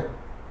betimi ahwe no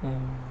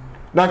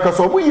na nka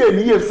so mo ye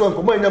ni yesu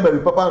anko mo anya ba bi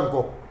papa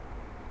anko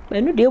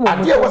enu de mo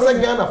ade wo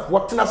say Ghana fo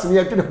tena se ne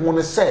yade ho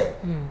ne say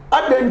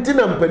adenti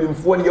na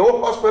mpanimfo ne ye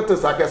wo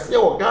hospitals akese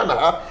wo Ghana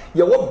ha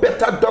ye wo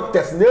better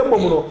doctors na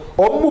emom no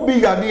omo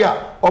bi yade a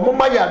omo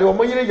ma yade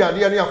omo yire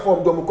yade ne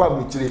afom do mo kwa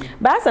buchire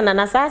ba sa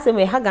na sase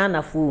me ha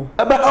Ghana fu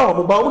ebe ha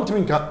omo ba mo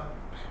ntimi nka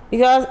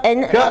because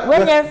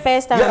when you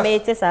first time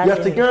made it ya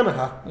te Ghana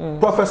ha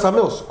Professor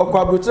Mills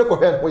okwa buchire ko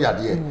hen ho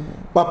yade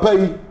papa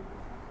yi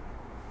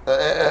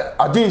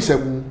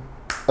adinsem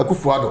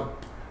akufo ado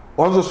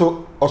onzo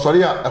so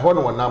osori a eho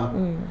no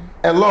wonam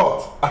a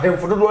lot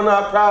ahemfo dodo na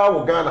aka wo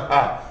Ghana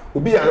ha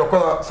obi ya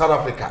lokọ South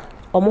Africa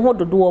omo ho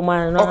dodo o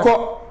man na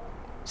okọ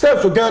se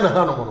so Ghana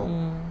ha no no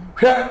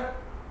hwe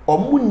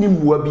omo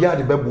nimu bia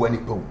de bebo ani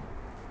pon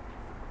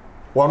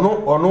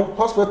ono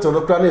hospital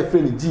no kra na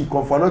efe ni G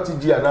conformity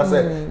G ana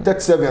se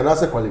 37 ana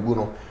se kwalebu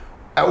no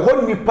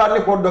ho nipa ne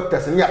ho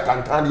doctors ni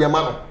atantan de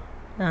ma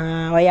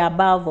no o ya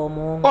above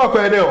omo o ko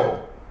ede o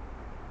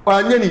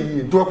anya ni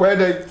yi to kwa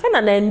ede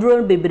fena na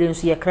nduro bebre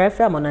nso ye kra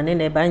fra mo na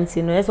ne ba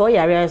nti no so o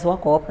yare so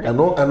ko opre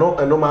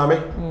eno maame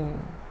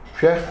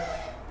hwe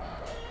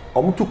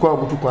omutu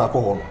kwa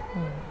akọ no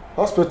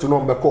hospital no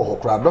mbe ko ho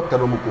kra doctor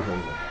no muko ho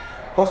no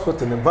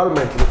hospital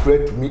environment no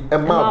create to me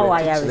emma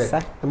wa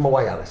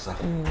yaresa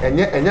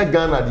enye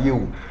Ghana de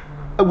yewu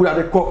agura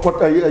de ko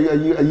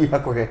ayi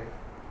hakohe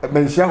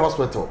mensia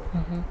hospital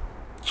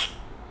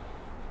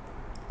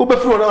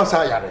obefiro na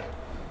sa yare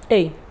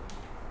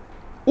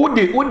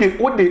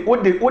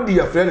odi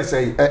ya friend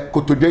say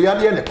kotodwe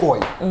yade ne koy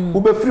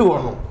obefiri wo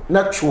no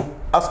na twu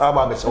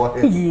asaba be se wo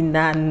he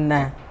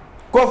yinana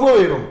kofo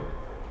yero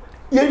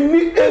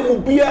yenni emu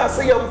bia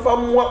se yamfa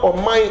moa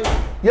oman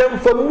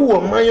yamfa mu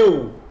oman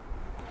o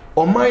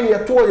oman ye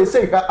to ye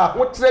say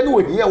ahotre ne wo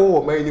hia wo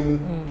oman ni mu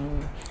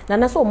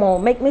na so mo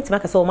make me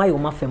timaka so oman yo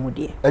mafemu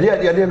de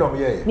ade no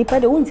ye nipa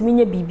de wontimi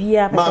nya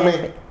bibia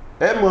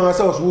pe mo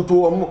sa so to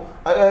omo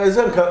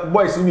zenka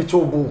boys ni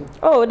chobu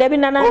oh debi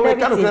nana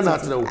debi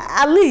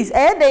at least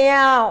de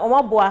ya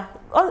omoboa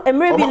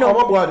emre bi no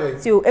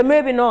so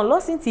emre bi no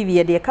LORDSON TV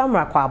ye de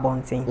camera kwa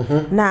abonten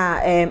na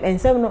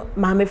ensem no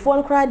maamefo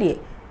no kra de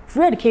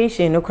free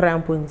education no kra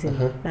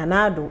mpontin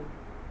na Addo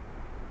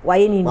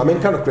waye ni maame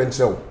kan kra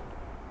nchew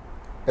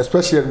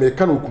especially me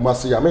kan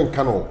Kumasi ya me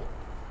kan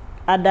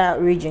other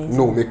regions.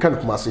 No, me kan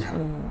Kumasi ha.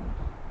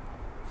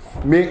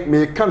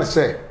 Me kan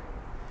say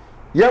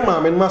ya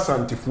ma me ma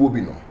santifuo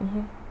bi no.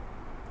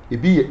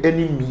 Ebi ye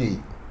enemy.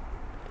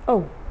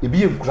 Oh.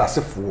 Ebi ye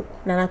nkurasefo.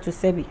 Nana to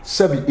sebi.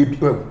 Sebi ebi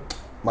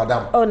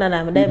madam. Oh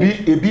nana madam.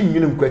 Ebi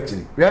nyinum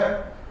kwatiri. Yeah.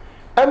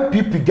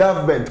 NPP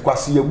government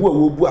kwasi yebu a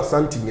wobu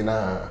asanti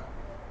nyina.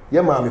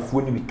 Ya ma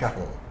mefuo ni bi ka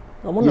ho.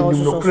 Omo na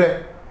oso so.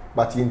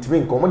 But yintime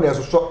nko mo na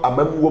eso so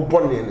amamuo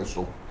bone ne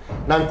so.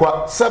 Na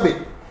nkwa sebi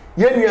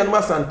ye nuan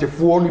ma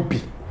santefuo ni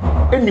bi.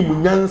 Enimu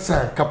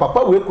nyansa ka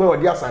papa we kwa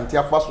odi asante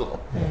afa so no.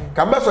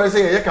 Ka mbe so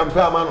say ye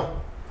campaign ama no.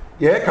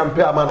 Ye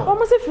campaign ama no.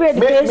 Almost free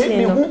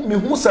education. Me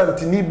hu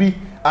santini bi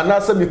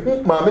anasa me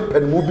hu maame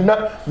panimu bi na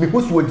me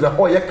hu so odira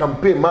ho ye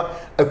campaign ma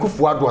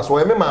akufo ado aso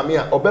ye me maame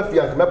a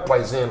obafia nka me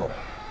poison no.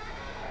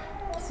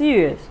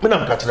 Serious. Me na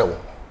mka kire wo.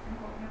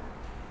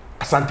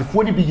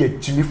 Asantefo ni bi ye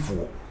gyinifo.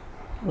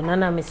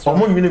 Unana me so.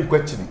 Omo nwene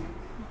nkwatiri.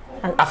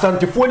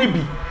 Asantefo ni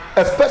bi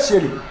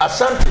especially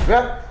Asante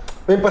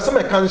me mpese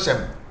me kansem.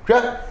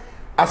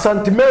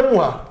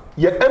 Asantememu a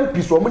ye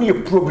MP so omo ne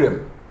program.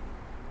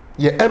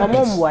 Ye MP.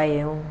 Omo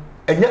mwaye o.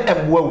 Enye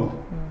emwawu.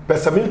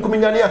 Pese me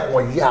nkuminya ne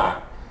ahoya.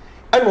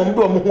 Ene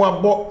omdo omo ho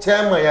abo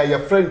chairman ya ye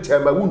friend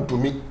chairman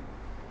wuntumi.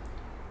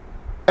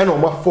 Ene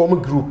omo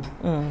form group.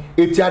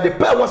 Eti ade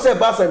pe wo say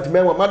ba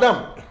santememu madam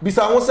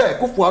bisa wo say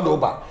kufu ado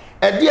ba.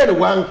 E de ne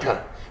wanka.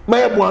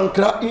 Maye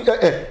Buankra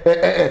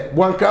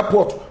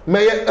port,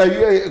 maye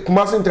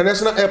Kumasi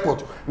International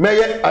Airport,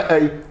 maye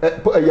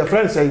your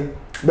friend say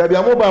baby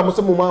amoba mo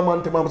se mo mama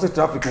ntema mo se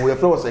traffic wo your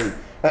friend say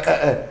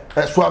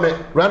swame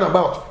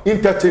roundabout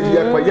interchange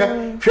ye kwa ye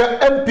hwe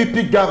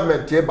NPP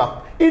government ye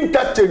ba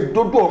interchange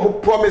dodo o mo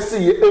promise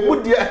ye emu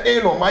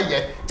de no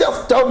maye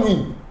just tell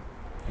me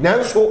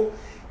nanso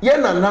ye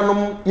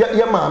nananom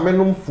ye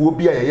maamenom fuo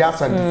bi a ye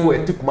asantifo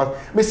etikuma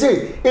me say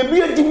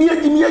ebi agimi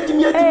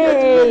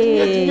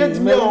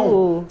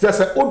o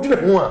just odune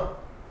ho a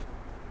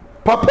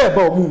papa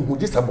ba o mu hu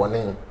just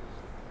abone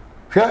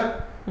hwe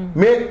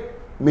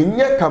me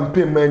nye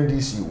campaign man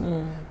this you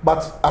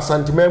but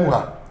asantimemu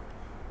ha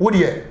wo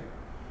de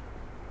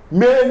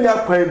me nya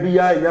kwan bi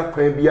ya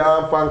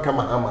fa nka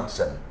mahama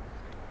sem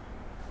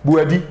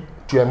buadi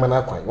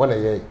tuemana kwan wona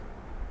ye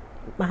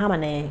mahama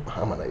na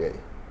ye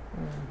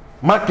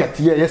market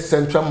here yes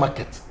central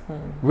market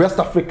West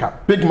Africa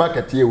big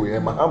market here we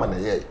mahama na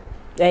ye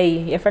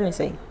your friend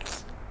say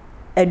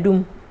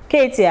edum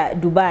Ketia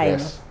Dubai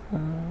yes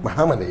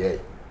mahama na ye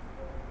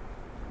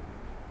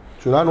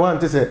so na no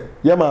ante say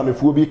ye ma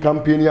mefuo bi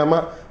campaign ya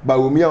ma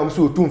Bawumia o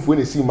so otumfuo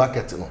na si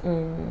market no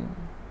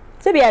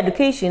say be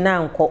education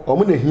na nko o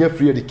mo na hia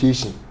free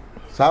education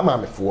sa ma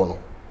mefuo no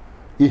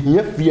e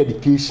hia free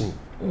education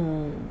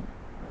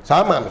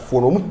Sama me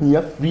for no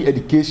hia free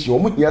education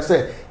omu hia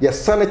say ye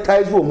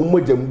sanitize o mu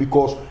mogam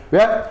because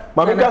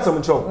ma me gas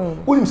am chow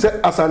unim say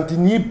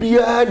asantini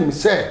bia nim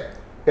say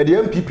e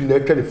de MPP na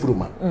ka ne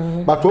furuma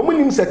but omu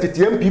nim say tete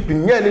MPP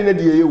nya ne na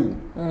de yewu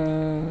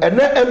na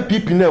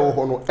MPP na wo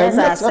ho no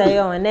enya say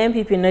on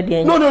MPP na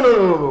de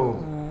no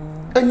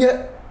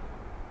enya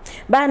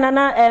ba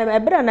nana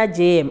ebra na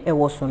JM e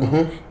wo so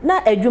no na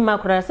adwuma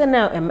kora say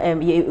na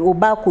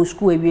oba ko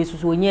school awie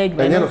so onya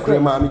adwuma enya no kora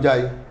ma mi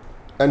jai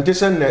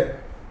antisen ne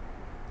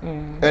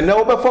and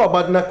now before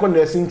about na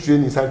nursing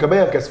training sanka be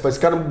yanka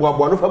sika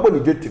boabo no fa bo ni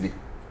jetiri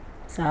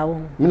sawo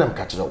mi nam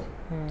ka kire wo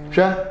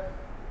hwa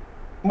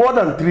more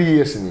than 3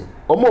 years ni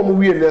omo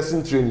wie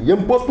nursing training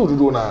yem post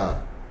dodo na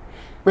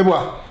bebo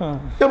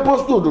yem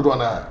post dodo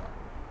na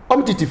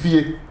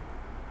titifie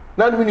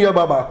na mi ni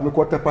baba me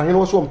ko tepa hin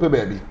wo so mpe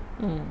baabi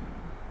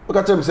o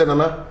ka tem se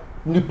na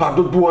ni pa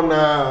dodo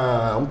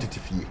na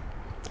titifie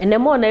and the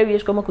more na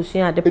areas come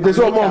kusua de it is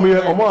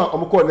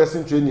omo call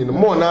nursing training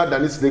more na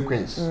than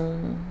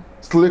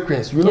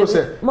sêcrëts you know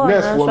say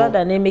nurse one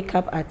than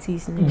makeup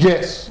artist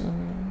yes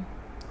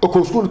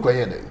o school ko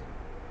ye dey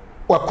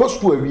wa ko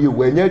school awie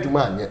wa nya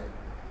adwuma anye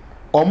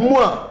omo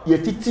a ye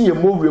titi ye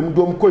mo wrem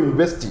dom ko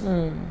university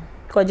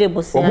ko je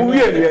bosia omo wie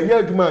ye nya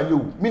adwuma anye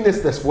o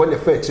ministers for the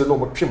fact no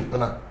mo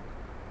twempena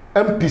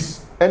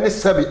MPs ene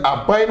sabi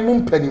aban mu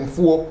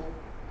mpanimfo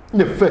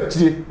ne fact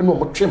no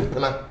mo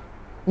twempena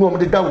no mo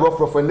de da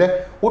rough ne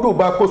wo do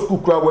ba ko school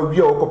kra wa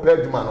wie o ko pa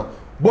adwuma no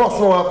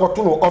boss no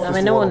akoto no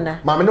office no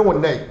mame ne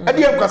wonnai e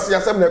de kwase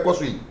asem na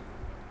ekoso yi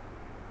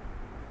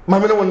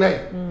mame ne wonnai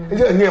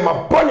e ne ma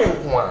bone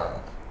nko a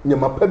ne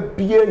ma pa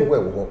bie ne wo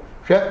ho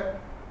hwe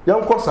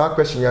yanko sa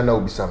question ya na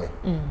obisame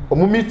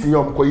omo meeting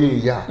yom ko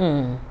ye ya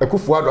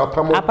akufo ado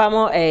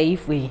apamo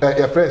ifwe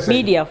friends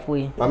media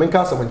fwe mame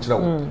nka asem nkyira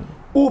wo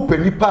o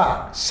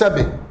penipa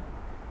 7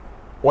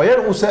 wo ye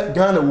no se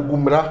Ghana wo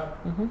bumra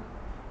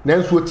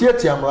nanso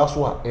otiatia amra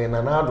so a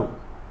nanado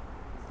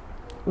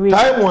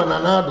time one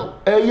nanado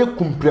eye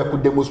kumpreku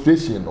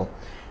demonstration no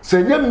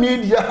senye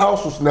media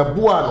houses na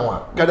bua no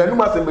a kada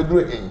numa se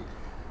meduro hen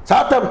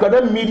sa time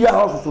kada media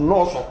houses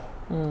no so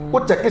o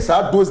check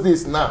sa those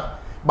days na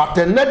but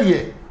na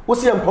de wo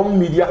se empam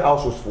media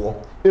houses for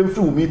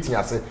emfiri meeting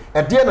ase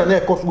e de na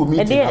ekoso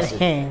meeting ase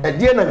e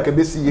de na nka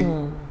besiye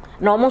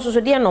na omo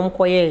so de na omo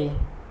koye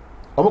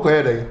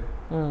dai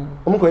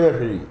omo koye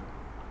hwe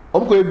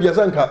omo koye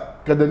biasa nka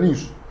kada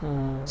news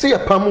se ya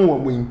pam wo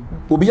mu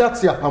obi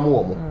ate ya pam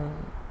wo mu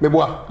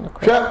meboa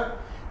hwe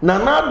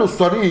na Addo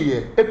sori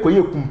ye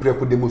ekoye kumpre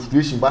ko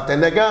demonstration but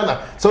na Ghana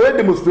so we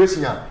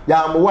demonstration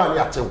ya amwa ni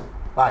achew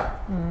bye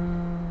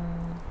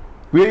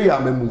we ya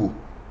mamu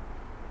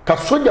ka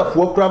soja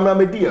fo kura mra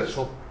medi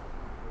yeso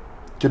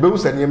kebe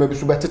usani ema bi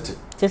so betete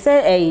se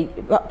say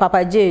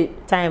Papa J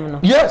time no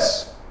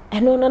yes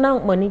eno na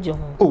money je ho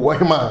oh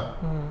wahima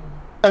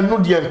eno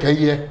de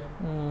ankaye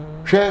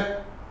hwe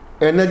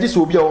energy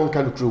so obi a won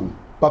kan kro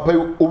papa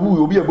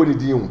obi a body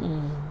din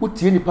wo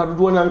tie ni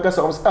padodo na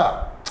nkasa o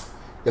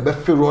ya be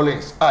fe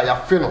rollings ya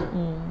fe no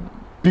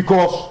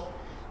because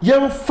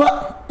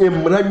yemfa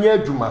emranya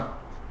adwuma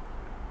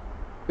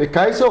e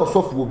kai se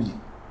osofo obi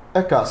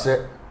e ka se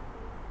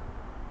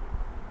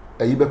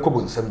ayi be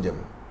kobo nsam jam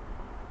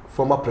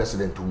former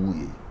president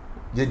wuye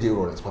JJ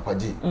Rollins Papa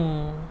J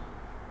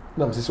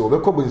na mse se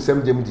obekobo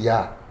nsam jam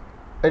dia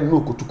en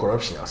no kotu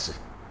corruption ase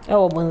e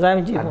wo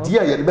bonzam ji ho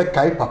dia ye be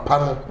kai papa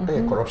no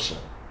e corruption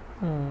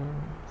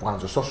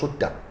wanzo so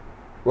da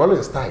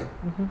Rollins style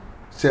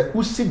se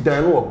usi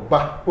dan no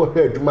oba wo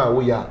he adwuma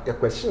wo ya e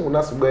question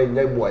na so gba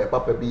nya mu ya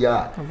papa bi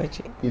ya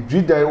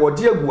edwi dan wo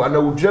de agu ana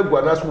wo dwa agu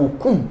ana so wo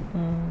kum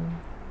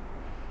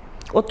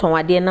oton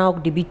ade na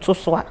de bi to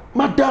so a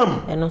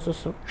madam eno so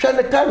hwe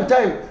ne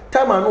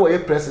time anu wo ye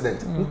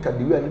president nka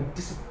de we an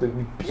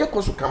discipline bi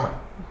ekoso kama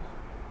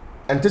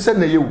ente se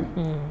na yewu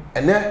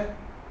ene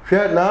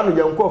hwe na anu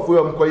yankofo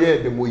yom koye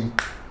de moyi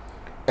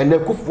ene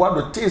kufu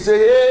ado ti se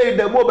hey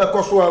de mo be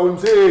koso a we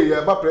say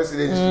ya ba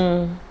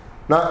president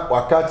na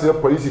wakati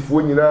police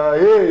fo nyina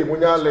hey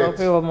munya alert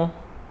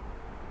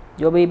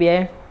yo baby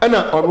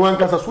ana onu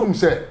ankasa sum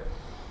se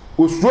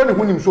osuro ne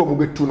hunim so mo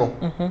betu no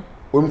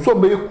omso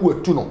be ku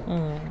atu no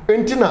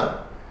enti na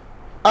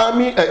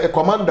army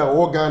commander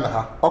wo Ghana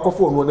ha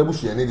akofo onu na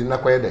busu ne di na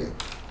kwaye dai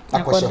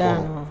akoshe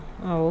ho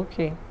oh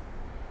okay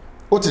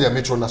o ti ya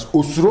metro na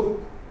osuro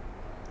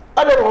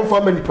ada no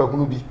mfa mani pa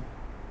hunu bi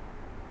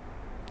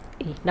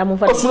na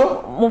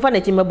mfa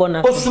na chi mebo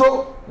na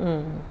osuro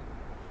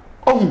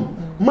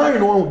mine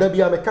no da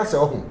bia me kasa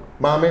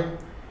maame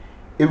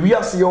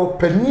ewiase yo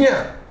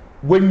pania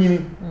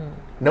wanyini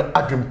na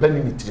adwempani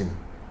ni tirim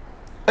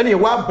ene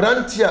wa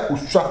brantia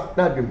uswa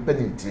na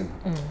adwempani ni tirim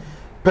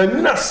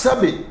panina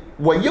sabe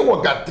woye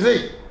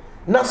wogadre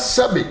na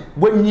sabe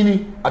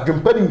wanyini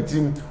adwempani ni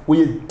tirim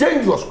woye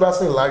dangerous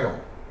crossing lion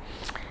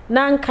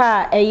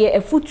nanka eye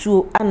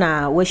afutuo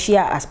ana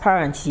wahia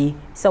aspirant yi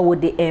se wo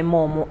de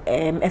emomo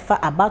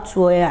efa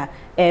abatuo ya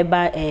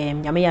eba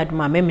nyame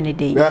yaduma memene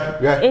dey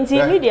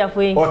enti media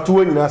fo yi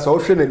otuo nyina sa wo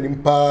hwe nanim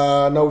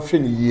pa na wo hwe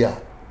ni yi a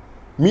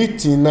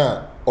meeting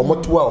na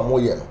omotoa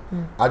omoye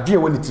no adwe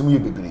woni timu ye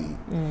bebre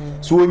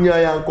so onya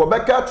ya nko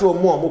beka tro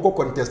mo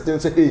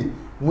contestant say hey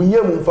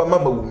munye mu mfa ma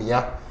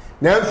Bawumia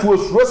na nso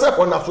osuro se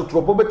ko na so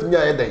tropo betimi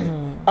aye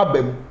dan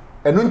abam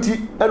eno nti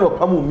eno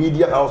pamu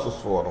media houses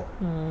for no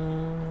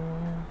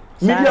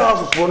media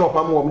houses for no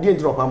pamu wo die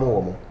nti no pamu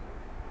wo mo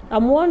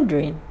I'm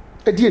wondering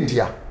die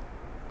ntia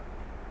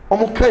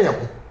omo kan ya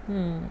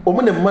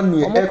omo ne man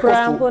ne e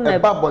koso e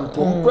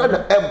babonto omo kra na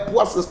e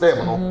boa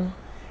system no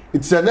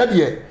it's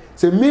another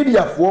say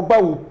media for ba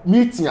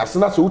meeting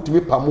asena so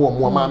utimi pamu wo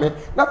mo maame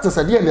na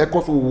tesade na e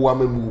koso wo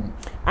amamu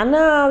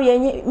ana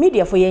yenye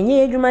media for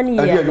yenye adwuma ne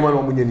ye adwuma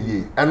no mo nye ne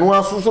ye eno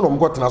aso so no mo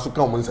kotena so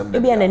kan mo nsem da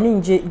bia na ne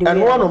nje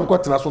eno no mo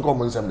kotena so kan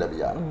mo nsem da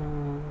bia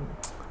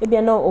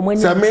bia no o mo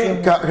nye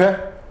se ka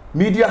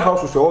media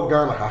house so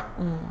Ghana ha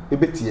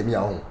ebetie mi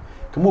ahon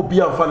kemo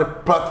bia mfa ne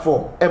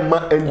platform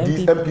emma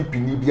NPP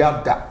ni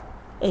bia da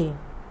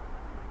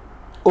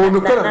o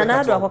no kana na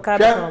Addo akoka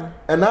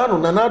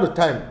na Addo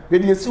time we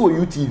dey see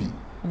on UTV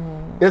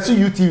yes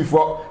UTV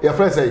for your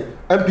friend say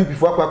NPP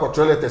for akwa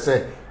control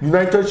say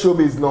United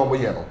Showbiz no mo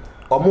ye no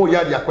omo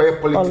ya dia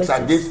akwa politics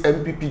against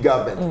NPP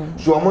government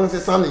so omo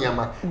nsesa ne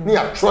yama ne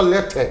ya troll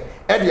letter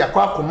e dia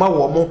akwa akoma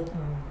wo mo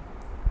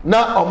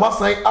na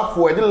omasan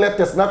afo e de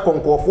letters na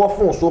konkofo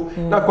fon so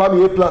na kwa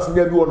me plus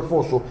nya bi won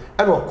fon so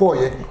e na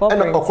okoye e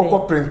na okoko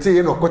print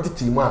e na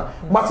okotiti mu a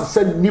mas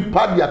se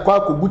nipa dia kwa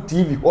akogu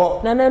TV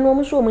ho na no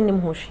mo so mo nim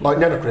ho hwe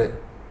anya no kre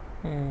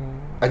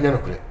anya no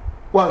kre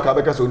wan ka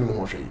beka so nim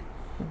ho hwe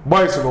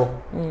boys no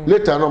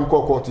later no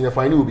mko court ye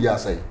fine obi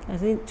asai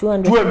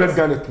 200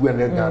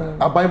 Ghana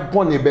aban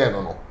bone be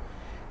no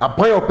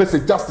aban o pese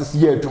justice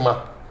ye aduma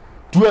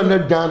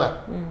 200 Ghana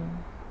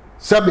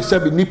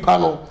sabi nipa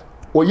no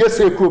o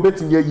yese kro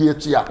betinye yi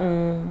etua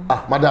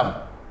madam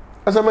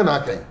asema na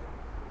akai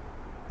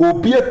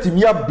obi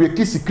atimi a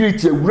break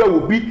security ewura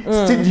obi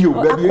studio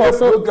baby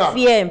program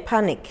fear and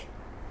panic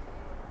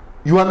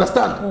you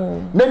understand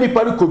na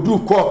nipa ko do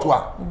court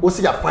a o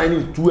se ya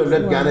fine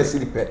 200 Ghana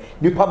cedi pe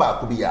nipa ba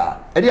ko bia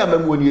e dia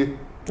mamu oni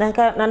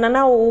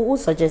na o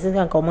suggest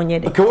kan ka o monye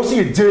de ke o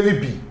se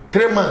jail bi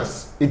 3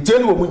 months e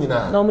jail wo mu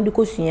nyina na o mu de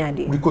ko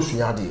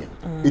suade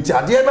iti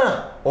ade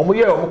na o mu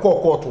ye o mu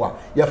ko court a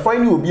ya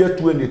fine obi a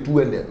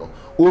 200 no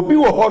obi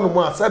wo ho no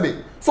mu asabe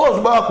so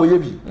ozuba akoye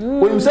bi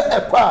onim se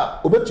ekwa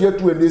obetu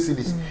atu ene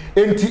series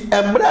enti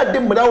emra de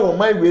mra wo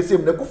man we se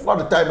mra kufu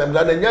the time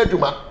emra na nya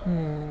adwuma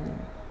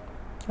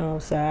oh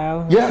so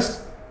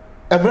yes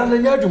emra na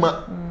nya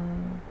adwuma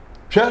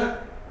hwe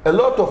a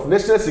lot of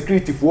national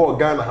security for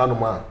Ghana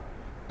hanoma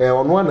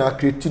ono na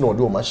create no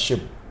de o ma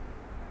ship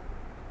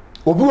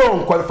obi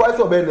won qualify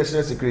so be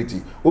national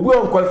security obi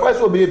won qualify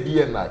so be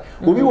BNI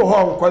obi wo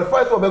ho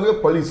qualify so be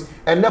police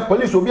and the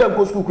police obi an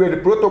go school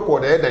create protocol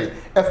na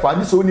e fa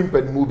ni so ni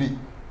mpanimu bi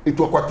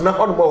etu akwatena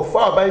ho no ma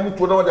fa ban ni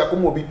to na wo de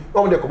akomo obi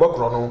na wo de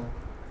kobakro no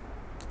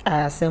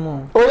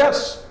asemo oh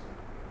yes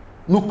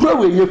no kura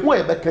we ye ho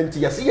e be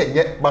kanti yase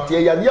yenye but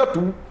ye ya ni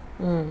atum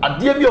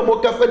ade bi o mo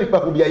ka fa ni pa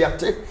ko bi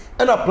yate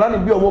e na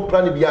plan bi o mo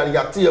plan bi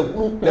yate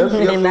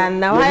ehunu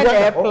na why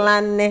the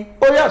plan ne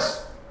oh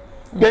yes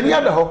yani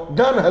ada ho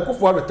Ghana ha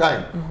kufu all the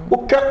time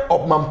uka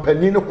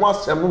obmampani ne ho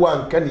asem no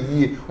wan ka ne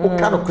yie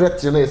uka no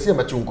krete na yesi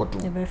machi nkoto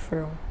e be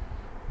fro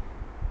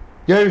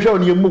yan hwe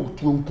oni emu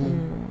tuonku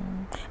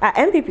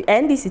NPP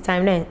NDC time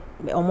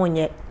na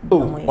omonye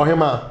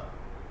ohema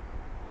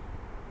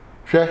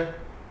hwe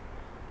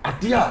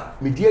adia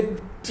media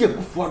tie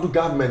kufu ado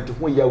government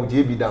ho ya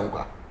uje bi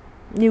dankwa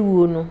ni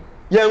wuo no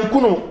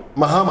yankuno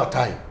mahama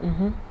time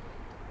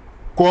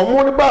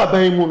komo ni ba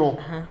ban mu no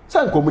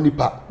san komo ni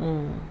pa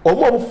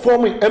omo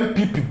form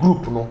NPP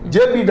group no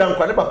JB dan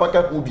kwa ne papa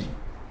ka bi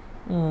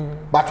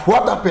but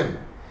what happened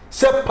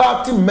say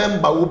party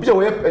member obi a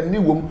we pani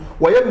wom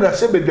we mra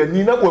hye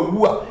bedani na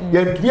wawu a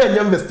yantumi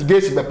anya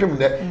investigation bepem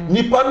ne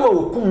nipa no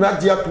okum na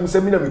dia tum se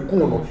mi na mekum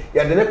no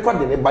ya de ne kwa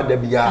de ne bada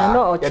bia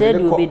ya de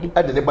ne obedi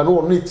de ne ba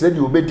no no itire de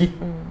obedi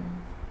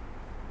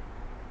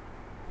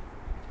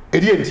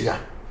edi entia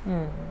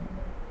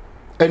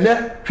ene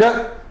hwe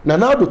na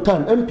now the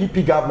time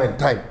NPP government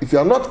time if you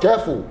are not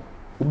careful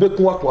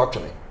ubekun wa to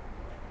atwene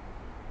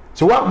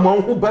so wa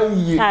mo hu ban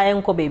yie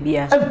enko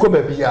bebia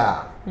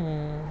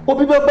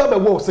obi be ba be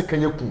wo se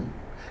kanyaku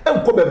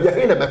enko bebia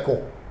he na beko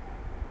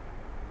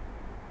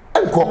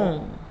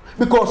enko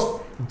because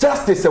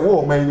justice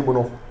wo man ni mo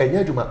no enya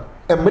adwuma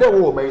emre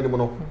wo man ni mo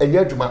no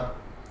enya adwuma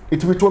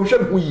itimi to mhwe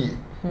hu yie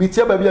bi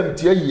tia ba bia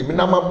mtia yie me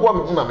na maboa me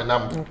hu na me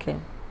nam okay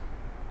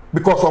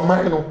because of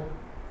mine no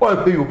all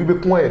be obi be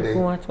kun ayede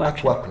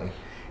atwakne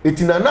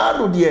etina na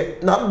do de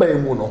na ba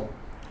emu no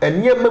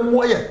enye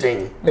mamu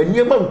ayeten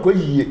enye ma nkwa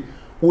yie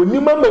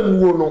onima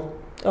mamuo no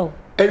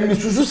eni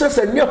susu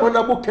sese nye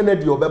honabo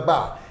Kennedy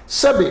obeba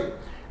sebe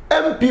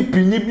MPP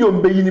ni bi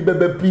ombe yi ni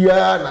bebe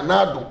pia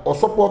na do o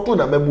support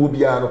na mamu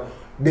bia no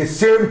the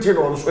same thing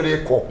on so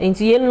dey call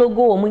enti ye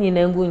logo wo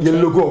munyina ngu nje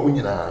ye logo wo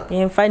munyina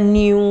ye fa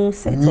new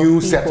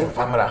set of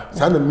family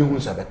sana mi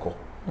hu sabe ko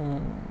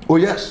oh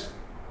yes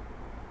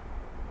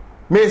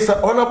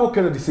Mesa honorable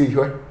Kennedy say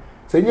here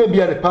say nye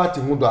bia the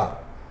party hu do a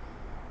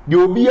de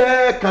obi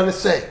e kan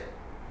say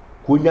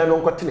ko nya no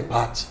nkwate ne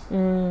party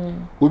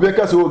obi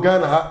ka say o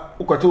Ghana ha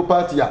ukwate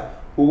party a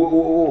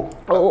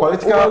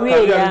political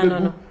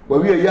career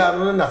we ya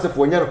no na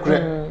sefo nya no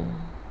kre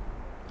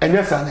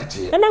enya sa na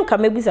tie na nka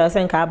mebusa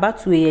say nka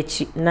abatu e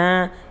chi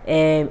na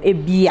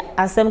ebia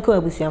asem ka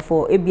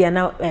abusuafo ebia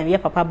na ye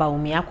papa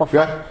Bawumia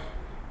akofa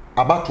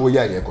abatu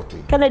ya ye goto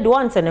Kennedy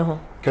wants ne ho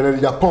Ken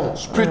Agyapong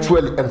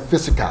spiritually and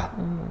physical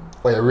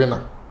or a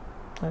winner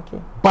okay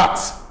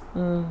but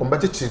on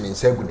better chin in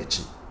segu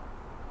nechi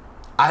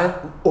I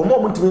omo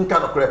mutimi nka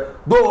no kre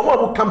do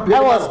omo campaign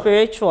I was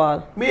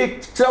spiritual me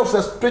tells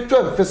us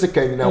spiritual and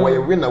physical na we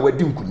winner we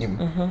di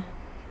nkunim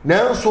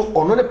na so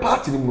ono ne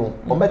party nim no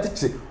o better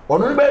chi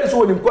ono ne be so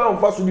wonim kwa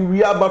amfa so di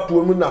wi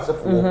abatu mu na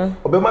asefo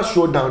obema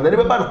showdown na ne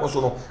be ba no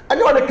so no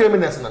anya one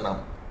criminals na nam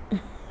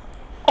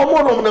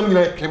omo no nam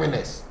nyina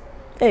criminals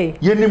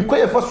yenim kwa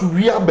yefa so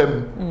wi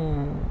abam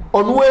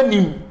ono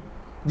anim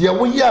de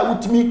wo yi a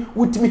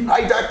wutimi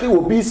hijack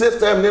obi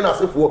system ne na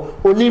asefo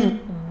onim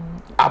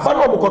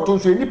abana omokoto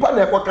so nipa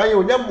na ekokan ye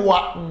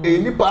onyamwa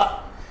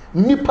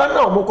nipa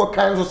na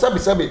omokokan so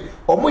sabi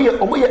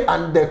omoye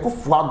ande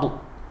kufuado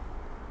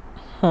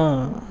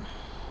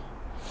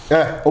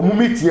omo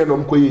meeting no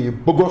mkoye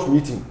bogus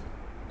meeting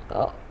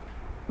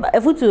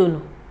afutuo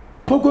no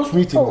bogus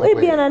meeting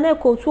ebia na na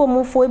ko tu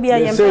omfo ebia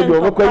yem say do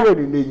omokoye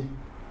ni nei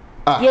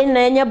ye na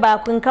enya ba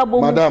ko nka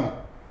bom madam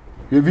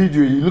your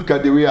video you look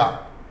at the way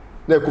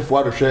na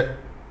kufuado hwe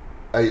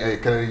ai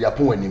Ken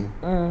Agyapong anim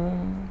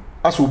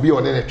as will be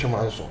on any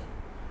so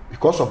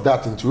because of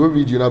that into your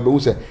video na be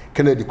say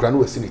Kennedy kran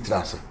we see it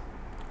trase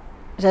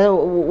so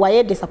why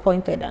you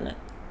disappointed ana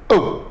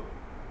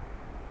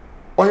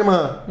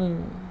oyema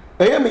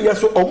me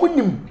yeso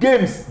omunim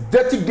games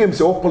dirty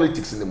games or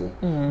politics in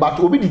them but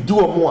obi di do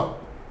omo a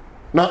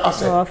na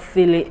ase I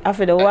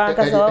feel the one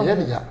cause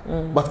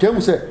but can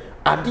we say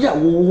ade a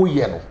wo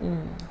ye no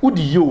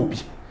udi ye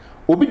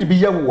obi di bi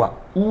ye wo a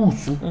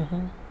owusu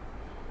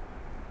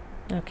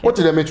okay what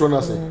did I mention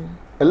na say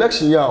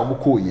election ya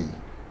omukọ ye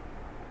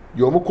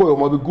yo omukọ yo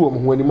mabe gu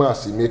omho ani ma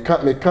ase meka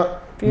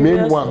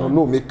main one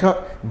no meka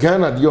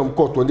Ghana de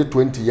omukọ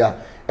 2020 ya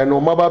eno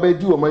maba ba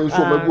di oman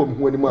so magu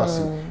omho ani ma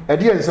ase e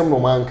de ensem no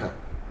manka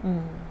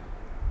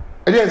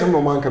e de ensem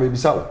no manka be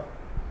bisa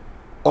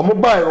omo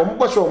buy omo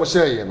bo show omo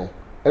share ye no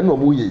e no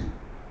omo ye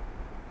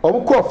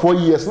omo call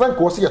 4 years na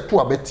nka wo se ye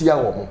to abetia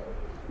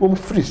omo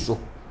free so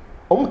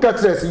omo ka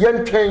kire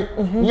yen twen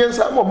yen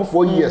sa omo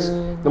 4 years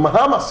na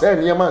mahama say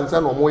ne ma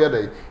nsa na omo ye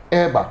dai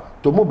eba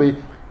to mo be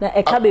na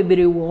eka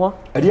bebere wo ho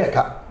ade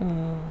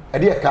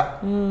eka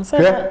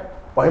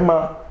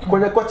ohima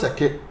konya ko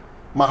cheke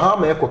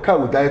mahama e ko ka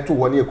udai to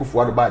woni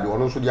ekufu ado baade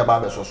ono nso dia ba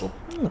be so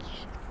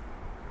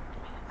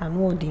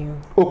anu odin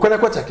o konya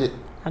ko cheke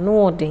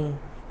anu odin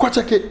ko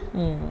cheke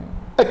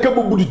eka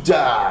bubudu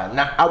ja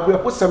na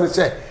abuepo sem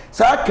se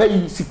sa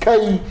kai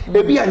sikai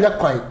ebi anya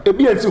kwan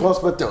ebi anti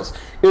hospitals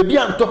ebi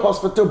anto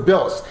hospital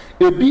bills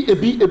ebi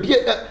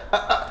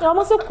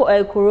almost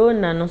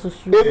corona no so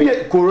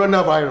ebi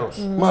coronavirus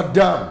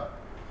madam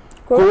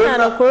corona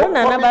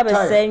na ba be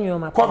senyo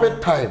ma covid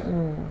time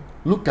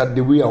look at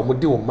the way omo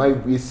dey on my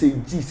way say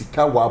ji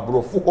sika wa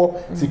abrofo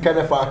ho sika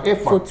na fa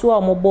hefa foto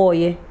omo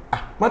boy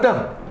madam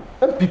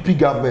NPP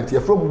government ye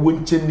from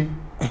woncheni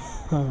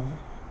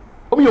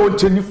omi ye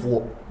woncheni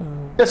fo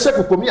ye se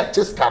kokomi ya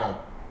cheska no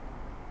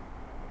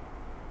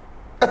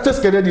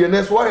ateska de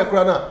ne so wa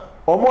kra na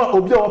omo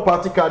obi a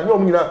party card ni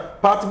omo nyina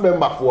party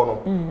member fo no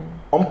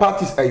on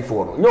parties ai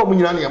fo no ni omo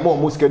nyina na ye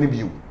mo sika ni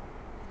biu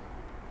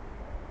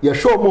ye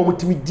show mo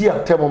mutimi di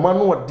atem ma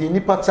no de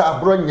ni pata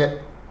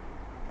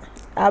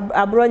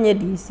abronye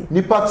disi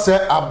ni pat se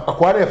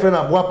akware ye fe na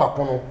aboa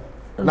papo no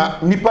na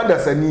nipa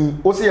dasani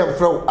o se ye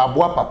mfra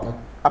aboa papo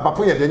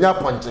apapo ye de nya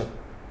ponche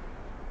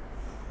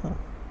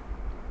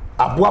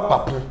aboa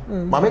papo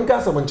ma men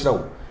ka so nchira wo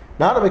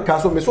na me ka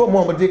so me so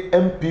mo de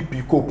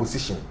NPP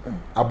co-opposition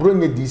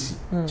abronye disi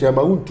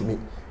chema wuntumi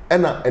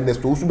ena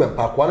enesto usu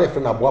bempah akware ye fe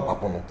na aboa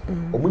papo no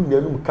omu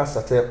nyanu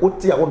kasa te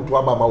oti a wonto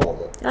aba ma wo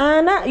mo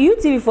na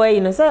UTV for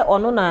you no say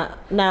ono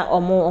na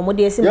omo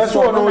de esi yes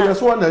one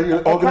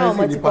na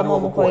organize ni pa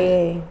mo ko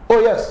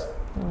oh yes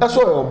that's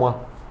all omo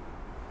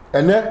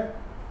ene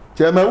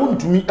chema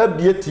wuntumi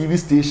abie TV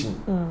station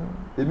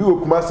ebi wo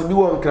Kumasi bi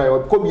won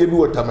kran ko bi ebi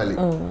wo Tamale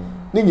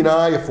ni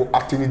nyina ye fo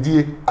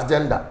atenidie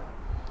agenda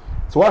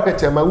so wa ka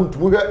chema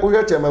wuntumi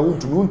wo chema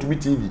wuntumi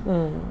TV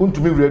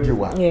wuntumi radio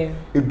wa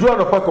edura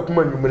no pa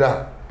kopuma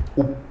nwumira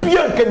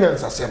obia nkanya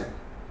nsasem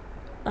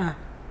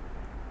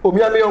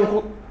omi ame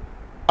yonko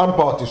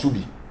ampa te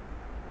subi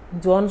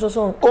don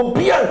so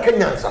obia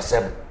nkanya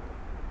nsasem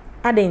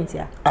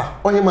adentia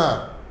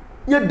ohima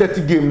ye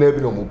dirty game na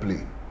bi no mo play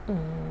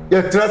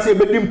ye trase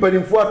be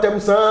dimpanimfo atem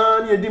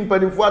san ye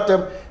dimpanimfo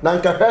atem na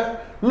nka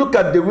look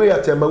at the way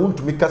atema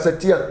wuntumi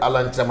kaseti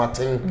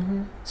alantramaten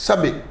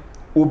sabe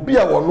obi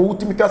a wono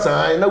wutimi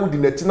kasa na wudi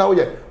nati na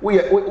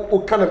wo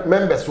kana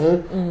members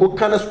wo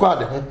kana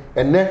squad ho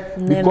ene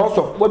because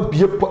of what be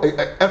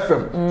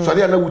FM so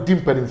na wudi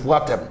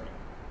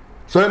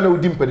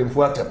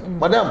mpanimfo atem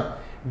madam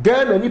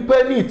Ghana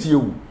nipa ni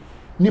tiewu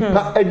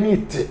nipa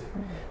anite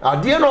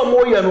ade na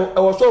omo ye no e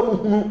wo so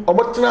hunu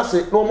omo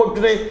tenase na omo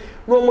dwene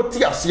na omo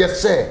ti ase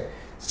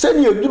se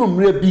ni eduru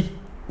mra bi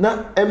na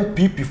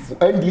MPP fo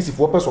NDC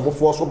fo person mo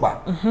fo so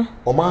ba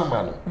omo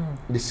ama no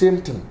the same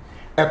thing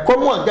e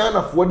komo a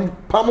Ghana fo di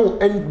pamo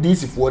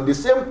NDC fo the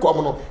same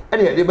komo no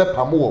ene ye de be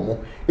pamo wo mo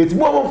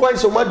etimo omo find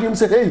so madum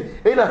say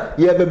hey na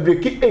ye be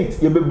break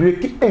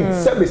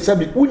 8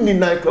 sebi unni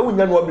na ka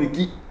unya no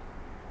break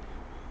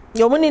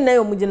yomuni na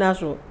yomujina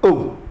so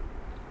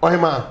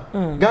ohima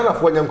Ghana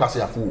fo nyam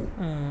kwase afo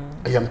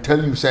I am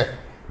tell you say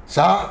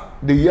sir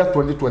the year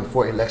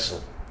 2024 election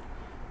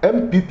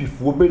MPP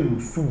fo be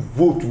lose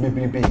vote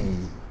bebrebe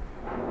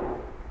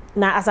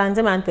na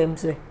asante mantem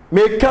se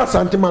me ka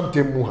asante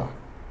mantem mu ha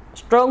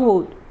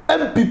stronghold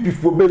MPP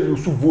fo be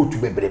lose vote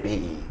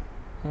bebrebe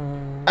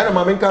ana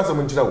ma men ka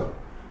asam nchira wo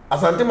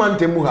asante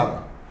mantem mu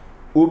ha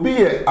obi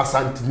ye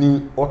asante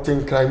ni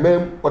otenkran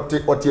mem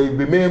ote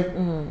ibemem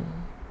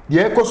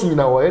ye koso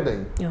nyina wo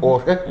eden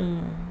ohwe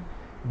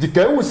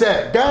dika wu se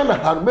Ghana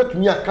han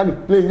metumi aka ni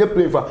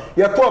play fa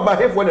ye to aba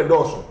hefo ne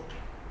doso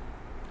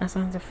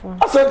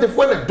asante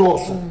fo ne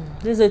doso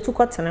this is too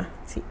kotena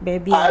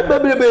baby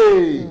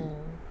baby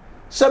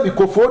sabi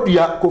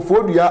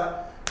kofodua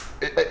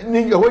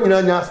ni ho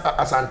nyina nya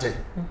asante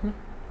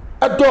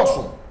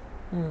adoso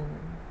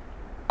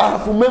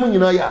afu mem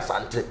nyina ya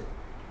asante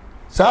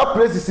sa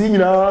places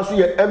nyina so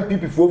ye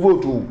MPP fo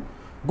vote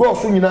go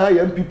so nyina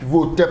ya MPP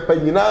vote tepa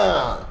nyina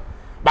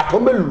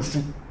batombe lusu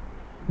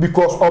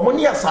because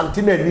omoni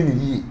asante na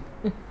ni yi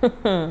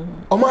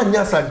omo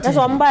anya asante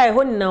eso mba e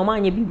ho ni na omo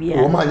anya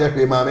bibia omo anya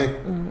hwe mame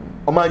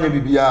omo anya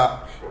bibia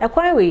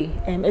ekwan we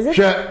is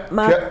it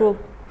macro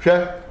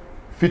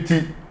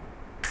fiti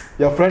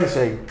your friend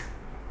say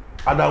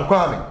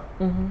adankwame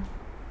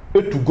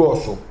etu go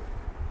so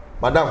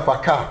madam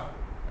faka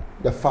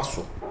the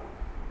faso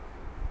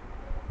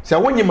se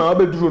wonyi ma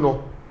obeduru no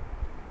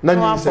na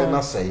nyi se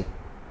na sei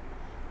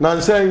na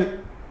nsei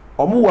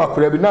omu wa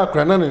akura bi na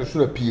akura na nso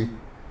na pie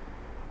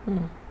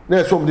na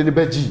eso omde ne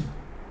baji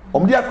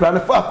omde akura na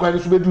fa akura ne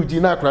so beduru di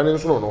na akura ne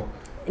nso no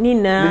ni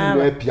na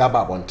pia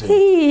ba bonte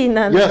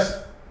na yes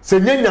se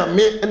nyanya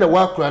me na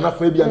wa akura na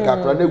fa bi anka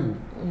akura na wu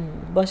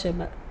bo she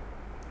ba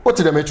o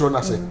ti de metro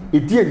na se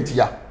edi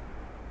entia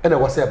na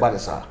wo se ba ne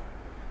sa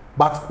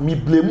but me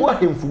blame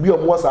him for be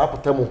on was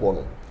apotem ho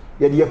no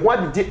ye de ho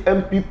agege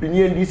MPP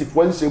ni NDC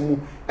fo nsemu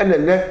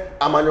ene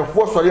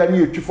amanyofo sori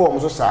ani etwi form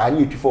so saa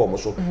ani etwi form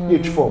so ni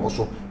etwi form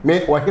so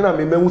me ohina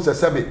me mehu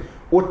sesebe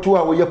oto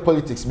a wo ye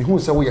politics me hu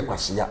se wo ye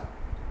kwasea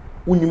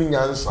unyim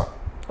nyansa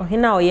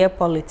ohina o ye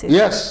politics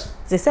yes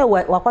they say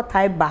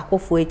wakotai baako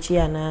fo echi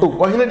ana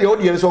ohina de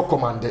odi so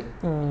command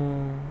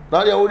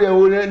na de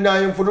odi na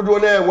yimfododo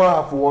na e wa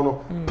hafo wo no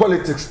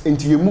politics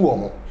enti yemu wo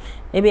mo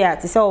ebi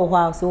ati se o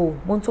hwa so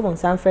monto mon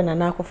sanfre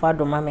na akofo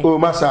adoma me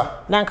masa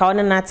na nka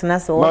wona na tena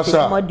se o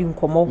so modi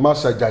nkomo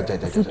masa ja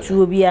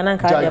futuo bia na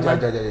nka de ma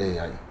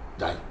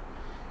ja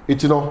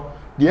iti no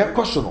de e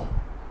koso no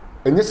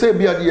enye se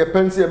bia de ye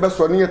pense e be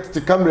so ne ye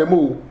tete camera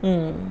mu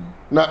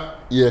na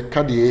ye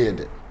ka de ye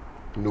de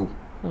no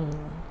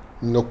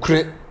no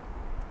kre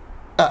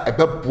e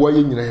be boa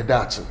ye nyina ye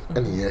daache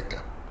ene ye ka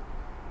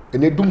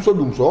ene dum so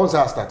on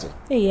sa start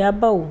ya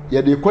bawo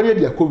ye de kwani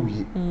de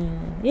akowie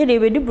ye de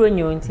be di bro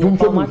nyo nti dum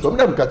so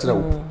dem ka kire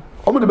wo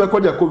o mo de be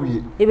kwani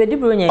akowie e be di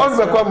bro nyo on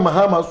be kwa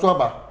mahama so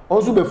aba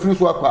on so be free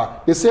so akwa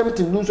the same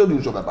thing dum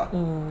so baba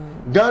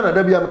Ghana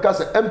da bia me ka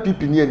se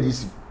MPP ni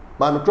NDC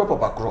ma me crop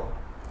papa kro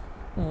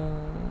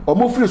o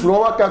mo free so no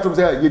wa ka to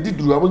say ye di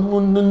duru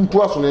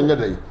nto aso na nya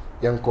dai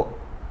ye nko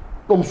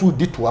no so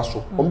di to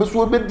aso o be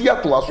so be di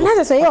ato aso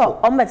na se yo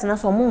o mbetena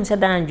so mo nche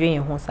dan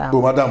dwen ho sa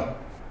o madam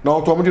na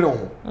o to mo di no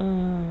ho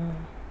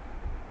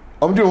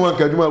o mo di no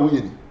ka adwuma wo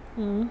ye ni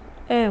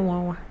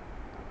wawa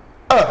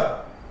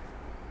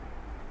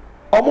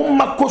o mo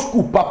mako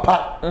school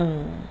papa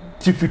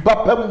tifi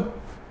papa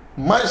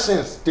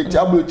mansions te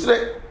tiablo kire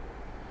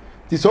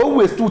ti so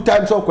always 2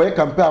 times so ko e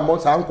campaign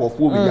amount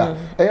ankofo bi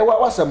ya wa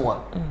wasem a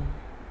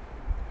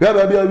ya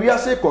ba bia wi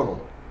ase ko no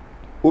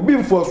obi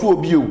mfo so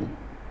obi ewu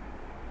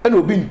ena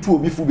obi ntu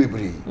obi fu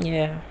bebre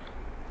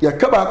ya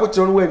ka ba ko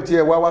kire no wenti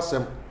e wa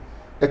wasem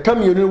e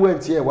kam ye no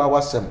wenti e wa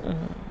wasem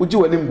uji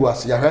wani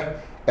mguase ya hwe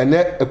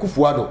ene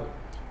Akufo Addo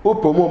o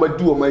promo ma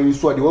di o ma yi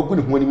so ade wa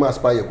guni ho ni ma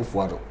aspa ya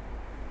Akufo Addo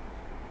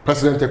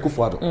President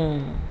Akufo Addo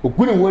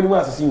oguni ho ni ma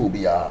asisi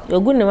obi ya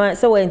oguni ma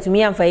se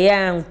wentumi amfa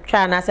ya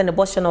twa na se ne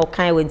bosho na o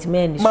kan wentumi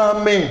ani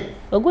mame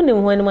oguni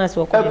ho ni ma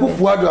aspa ko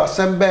Akufo Addo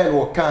assemble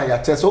o kan ya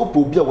tese o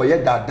po obi a wo ye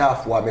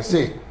dadafo a me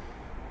se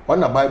on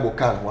na Bible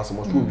kan wa se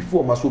mo so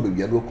before ma so be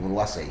wi ado okun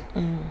wa sei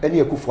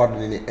eni Akufo Addo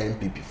ni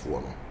NPP fo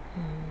no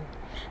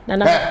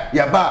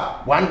ya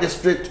ba one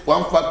district,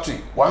 one factory,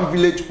 one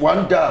village,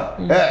 one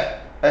dam,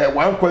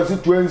 one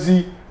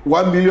constituency,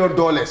 $1 million.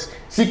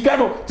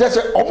 Sikano, just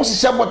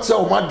almost shabbat say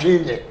o ma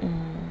dwene.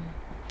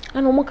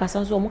 Ana o mo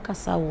kasa so o mo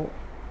kasa wo.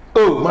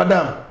 Oh,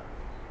 madam.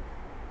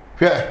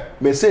 Yeah,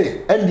 me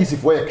say NDC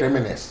for your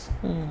criminals.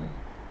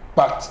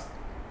 But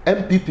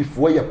MPP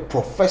for your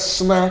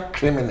professional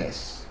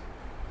criminals.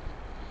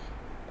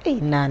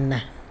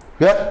 Nana.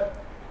 Yeah.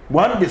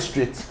 One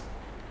district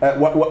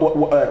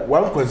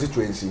one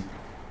constituency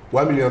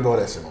 $1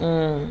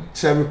 million.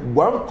 Say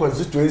one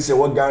constituency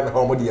what Ghana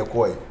how much you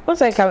call?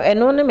 What's like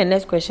no my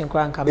next question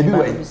kwan come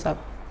back.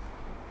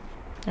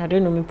 I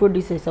don't know me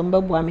producer some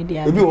babu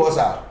media. Ebi wo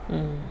sa.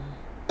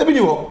 Ebi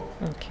ni wo.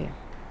 Okay.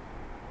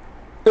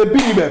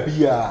 Ebi ni ba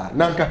bia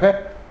na nka he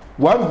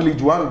one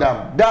village one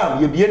dam.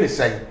 Dam ye bie ne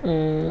sai.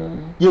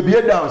 Ye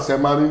bie dam say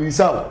ma me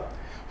bisa.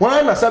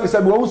 Wan na sabi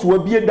wo so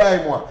bie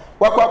dam mo a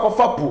wakwa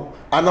akofapo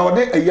ana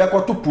ode eyi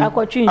akotopu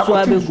akotwi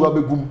nsu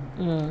abegum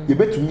ye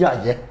betumi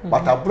aye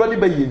but abro ni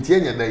be yentie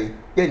nya dai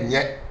ye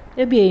nye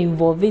e be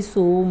involve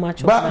so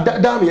much ba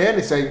dam ye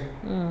ne say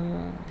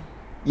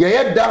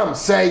ye dam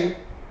say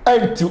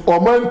anti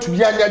omantu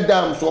ya nya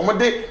dam so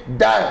omode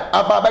dam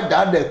ababa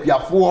da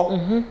akuafo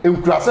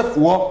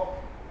enkurasefo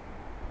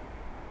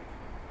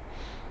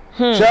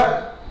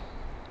cha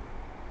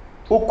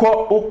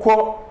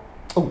uko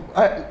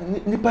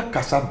nipa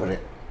kasabre.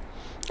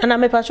 And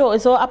I'm a sure.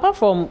 So apart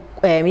from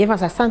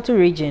Santo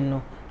region,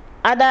 no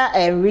other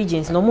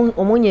regions, no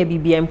omunye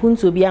bibi and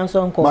punto bi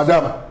anso nko.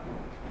 Madam,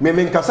 me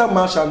nkasa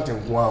ma shante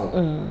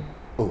nko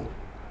oh.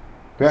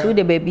 So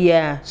the baby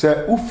ya.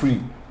 Say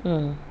ufri.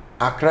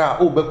 Accra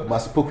obeku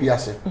mas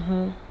pokuase.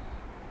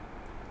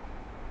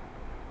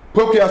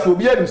 Pokuase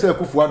obi anim say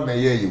Akufo Addo na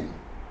ye you.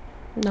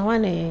 Na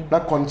wane. Na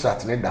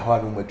contract ne da ho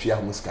anu matua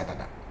ho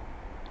skadada.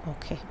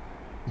 Okay.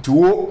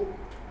 Ntiwo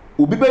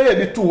obi be ye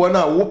bi tu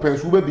wona wo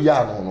pensu be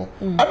bia no no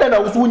ada na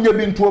wo so nya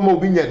bi ntuo ma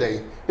obi nya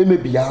dai e me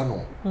bia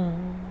no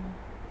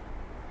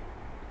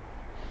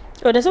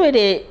oh that's why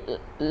they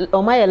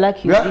o my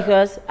lucky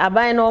because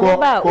abai no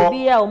ba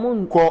obi ya o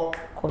mun ko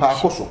pa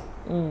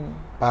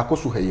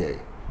koso heye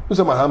you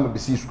say mahama be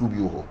see school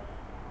bi ho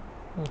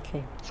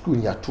okay school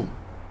ya tum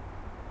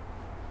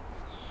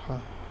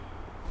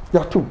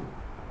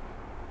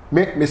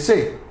me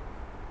say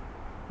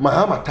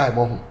mahama time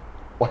ho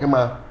o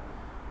hema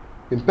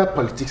in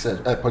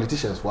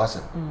politicians for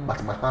us but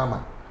mahama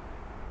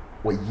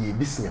wo ye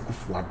business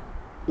Akufo Addo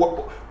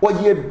wo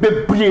ye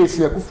bebre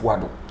si Akufo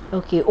Addo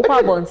okay o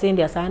kwa bonten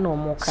dia sa na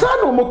omoka sa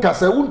na omoka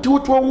sa wunti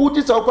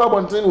wuti sa kwa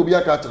bonten obi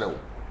aka kire wo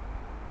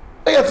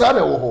e sa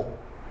na wo ho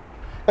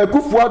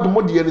Akufo Addo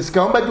mo de ye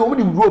ska mba de o mo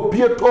de wuro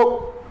pie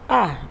to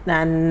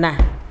na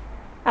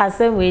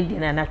asem we di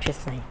na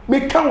atwesan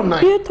me count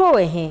nine you to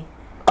he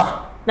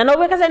na no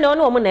be ka say na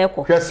ono na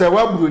ekọ hwese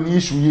wa bro ni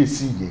issue ye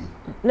si ye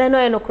na no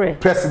e no kre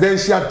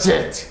presidential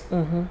jet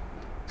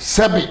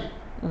sebi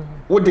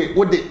wode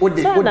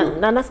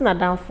na na na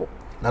danfo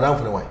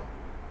ne why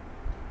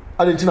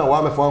adentina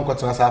wa me fo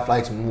ankotena sa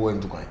flight mu wo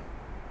ndukan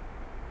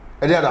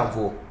e dey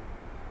danfo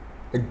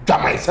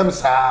jamai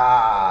semsa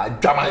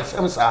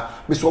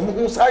me so mo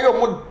hu sa yo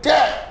mo de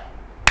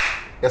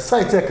ya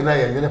sai tek na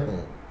ye nyene ho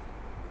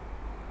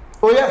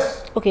oh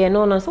yes okay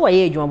no so why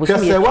adwuma bo so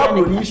me wa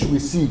bro ni issue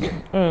si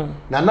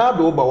na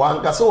do ba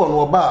wan ka se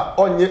wono ba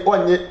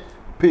onye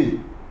pay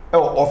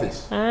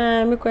office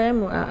me ko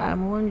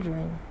I'm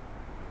wondering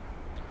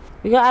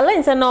because I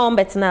learned say no on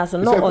bet now so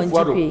no on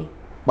GP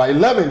by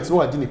 11th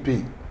no didn't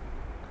pay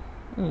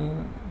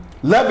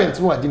 11th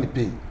no didn't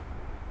pay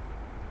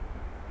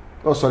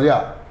oh sorry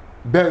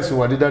Benz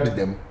no did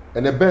them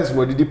and the Benz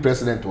no did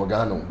president of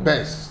Ghana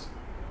Benz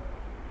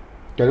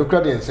can you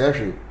credit and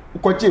say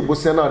ukoche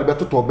bosia na de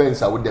beto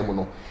Benz a wo dem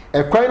no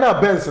e kwan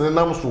na Benz ne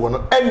nam so no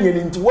enye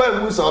ni nti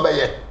wan mu so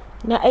obeye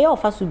na e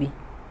ofa so bi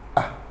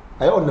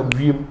ayo nam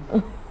wiem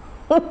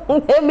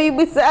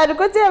maybe bizarre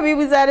ko te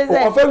maybe bizarre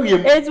say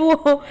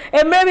etu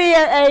e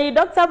maybe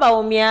Dr.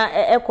 Bawumia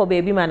eko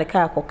baby man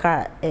ka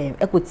akoka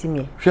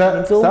ekotimi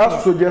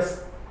sa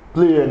soldiers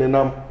player ne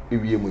nam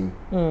ewiem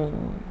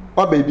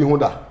o baby ho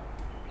da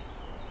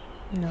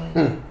no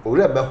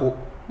ore be ho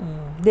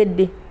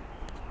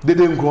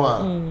dede nko a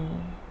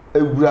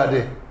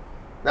ewurade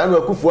na no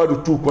akufo adu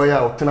tu kwan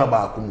ya otena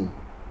ba akomu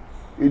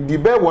edi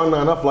be one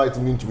na flight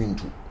mintu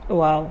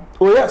wow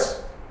oh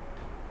yes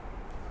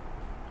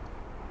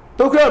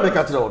tokra me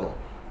katira ono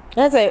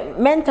that's a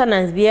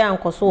maintenance bia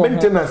ankoso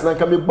maintenance na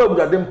ka me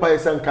bagurade mpa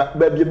sanka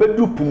ba bia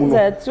bedu pumu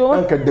no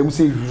anka dem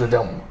se use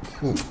dem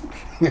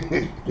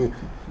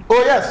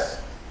oh yes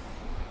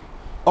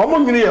omo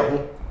nwini ye ho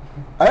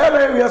aya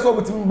na wi aso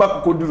butim ba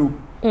kokoduru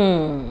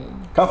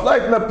ka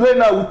flight na plane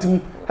na wutim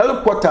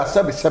helicopter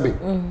sabe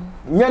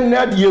nyan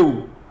na de o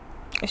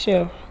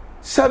sure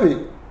sabe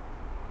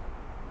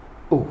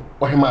oh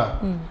ohima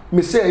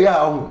me say ya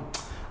ho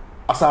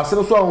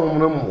asase so ahom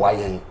no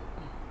mwayen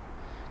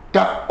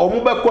ka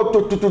omo be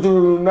ko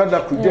to na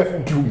da ku je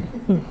du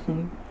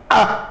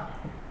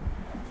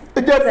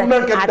eje na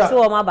nkata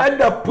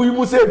anda pui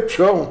mu se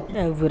twon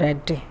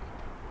everade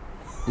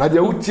na je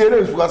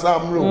utiere nsu kasa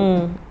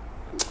amro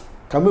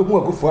ka me hu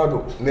akufo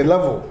ado ne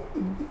level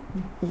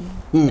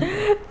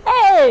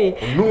hey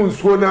nu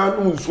nsuo na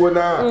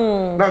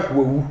na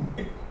kwawu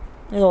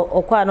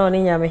okwa na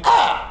oni nyame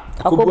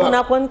akobu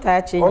na konta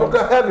achi ono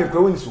ka heaven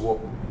ko nsuo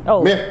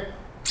me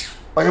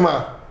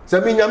oyema se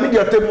mi nyame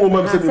dia temu o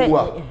mam se mi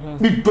bua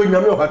mi to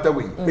nyame o hata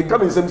we me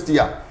kam nsem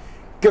stia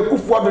ke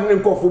kufo ado ne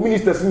nkofo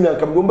ministers nya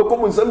kam go be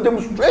kom nsem dem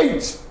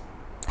straight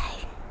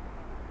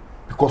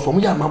because omo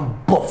ya mam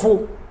bofo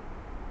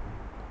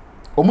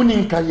omo ni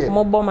nkaye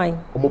omo boman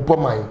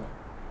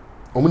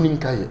omo ni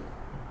nkaye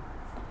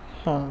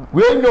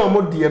we no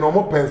omo die no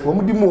omo penso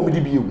omo di mo omo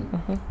di biewu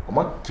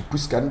omo keep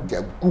scan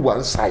dia go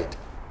one side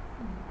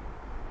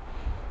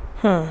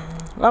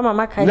wa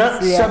mama kai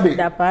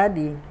da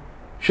padi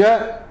hwe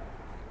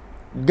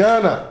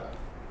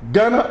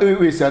Ghana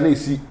Airways ana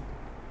esi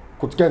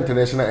Kotika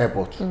International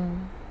Airport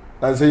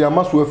and say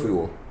yamaso afiri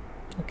wo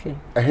okay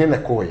ehe na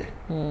koye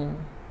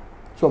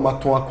so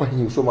maton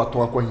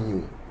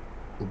akwahin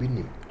obi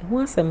nim ho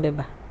asem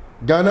beba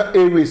Ghana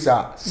Airways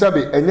a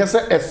sabe enye se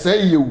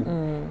eseyewu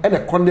ene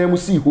kondem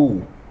si ho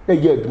na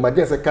ye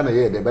adwumade se kana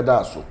ye de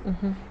beda so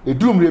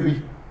edurumre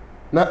bi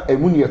na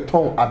emuni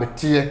eton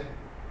abete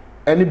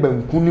ene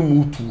bankuni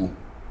mutuo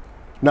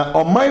na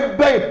omai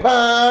bai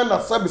pa na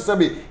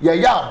sabe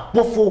ya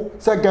bofo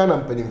se Ghana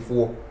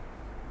mpanimfo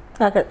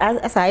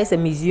asa ese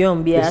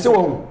museum bia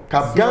so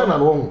ka Ghana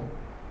no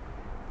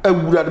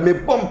awurade me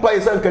bempah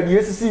isa nka de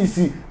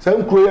esisi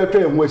san kuro ya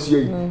twa emu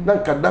asie na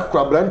nka da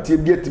kura brantie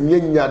bi atimi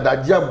anya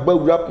daje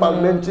abawura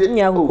parliament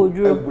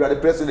awurade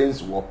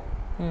president wo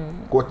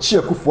ko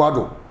chia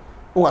kufuado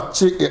wa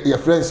chi ya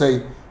friend say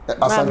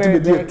asante be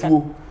di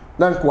etuo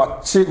na nka wa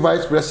chi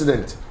vice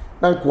president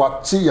na nka wa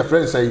chi ya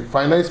friend say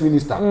finance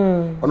minister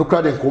ono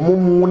kra de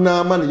nkomumu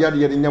na ma ne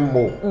yade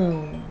nyammo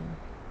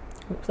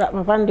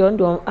papa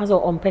ndo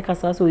aso ompeka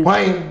so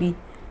bi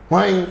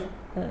why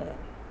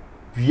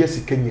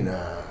viesi kenyina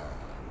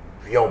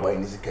via oba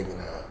ni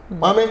kenyina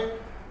mame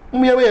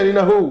mmiya yari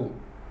na ho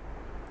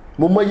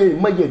mo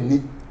maye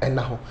ni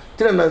ena ho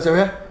tire na nse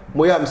hwe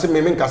mo ya mse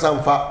me nkasa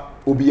mfa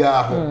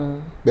obia ho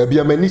ba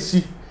bia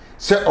manisi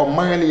se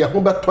oman ne ye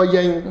ho beto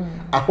yen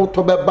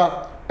ahoto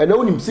beba ena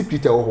onim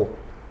secret ho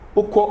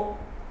ukọ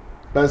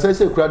na nse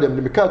se kura dem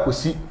me ka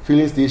kosi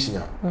filling station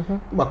a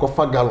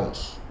makofa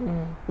gallons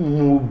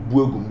mu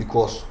buegum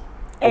because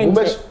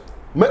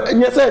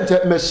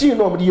machine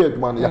no be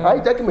adwuma no high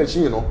tech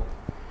machine no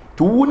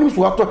to wonim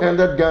so ato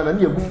 100 Ghana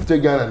na egu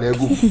 50 Ghana na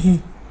egu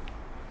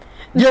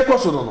ye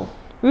koso no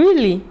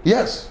really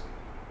yes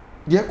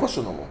ye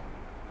koso no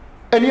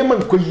eni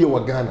man ko yie wa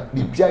Ghana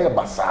bibia ya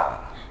basa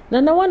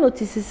na one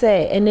notice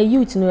say and a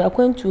youth no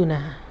akwantu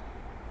na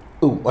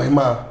oh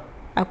ohima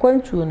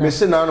akwantu na me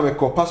se na no me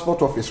call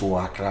passport office wo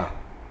Accra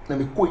na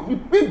me ko ni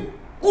pe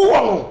gu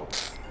ho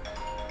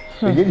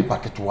no e ni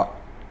paketwa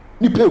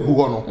ni pe gu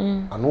ho no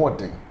ano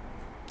oden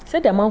se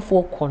de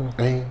manfo kɔ no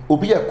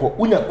obi ekɔ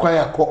unya kwan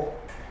akɔ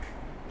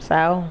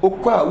sao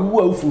okwa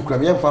wu afu nkura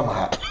me mfa ma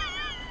ha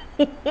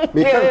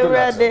me kan to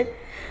na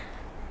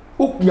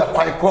unya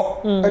kwan kɔ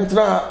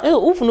entra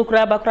ufu no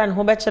kura ba kura ne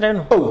ho be kyere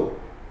no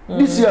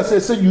this year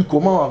say you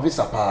come on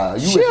visa pa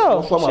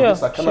US from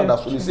visa Canada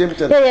so the same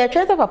thing yeah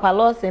try Papa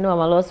LORDSON no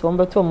Mama LORDSON won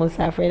beto mo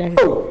safre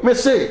that me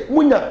say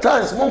munya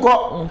chance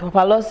monko Papa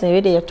LORDSON we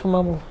dey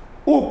yetoma mo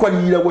o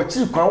kwani yira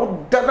wachi kwa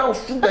o dada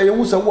so da ye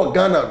wusa wo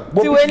Ghana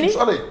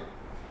sorry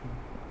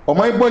o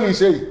mai boni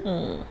say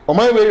o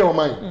mai we o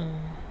mai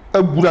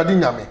aburade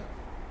nyame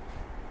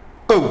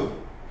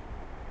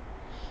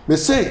me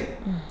say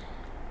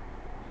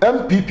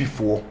MPP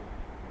for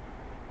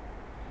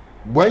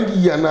one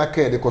year na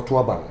ka de koto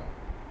aba no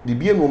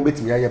bibie no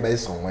betimi aye be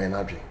san wan na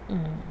adwe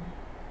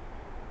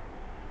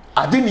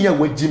ade ne ya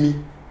wagimi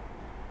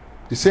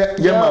te se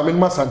ye maame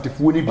ma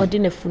santefuo ni bi odi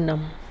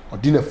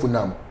na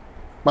funam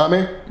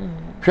maame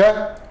hwe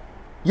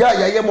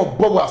ya ye mo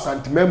bobo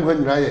asantemam ha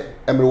nyina ye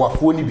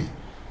emrewafo ni bi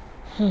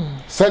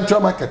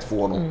central market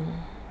for no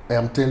I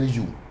am telling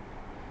you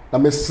na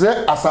me se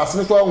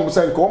asasene so ahum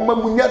se nka o ma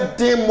munya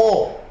den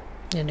mo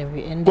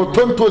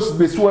kotontos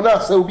besuo na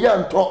asa obi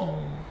anto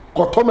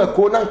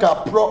kotomeko na nka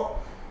pro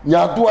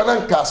nyadoa na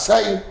nka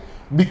sai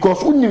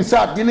because unim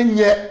sa ade ne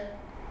nye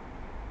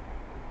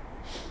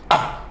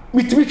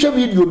mitimi hwe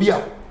video bia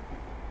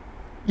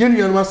ye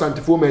nuanu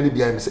asantefo ma ni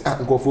bia me se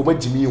nkofo ma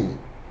jimi hu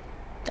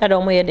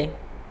Addo mo ye den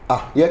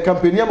ye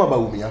campaign ama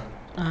Bawumia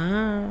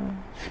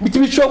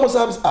mitimi hwe mo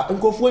sa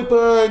nkofo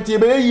pa ntie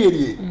be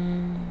ye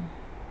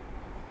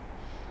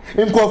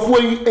nkofo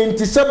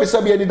enti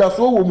sebe ni da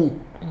so wo mu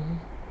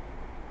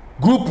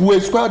group way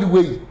squad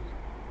way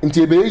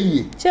ntie be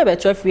ye se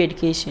be free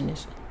education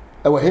is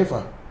ewa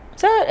hefa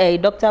so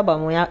Dr.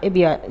 Bawumia e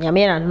bia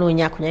nyame na no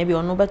nya konya bia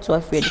ono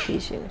beto free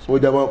education o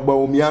da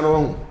Bawumia no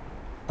ho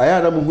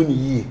aya da mu hu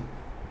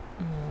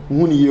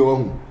ni ye wo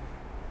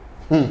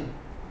hu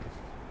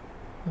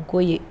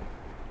nkoye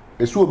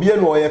esu obi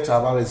eno oye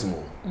tribalism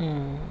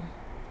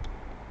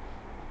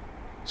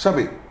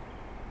sabe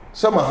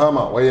sama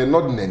hama oye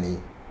nod nani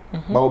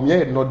Bawumia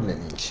ye nod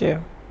nani sure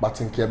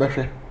but nke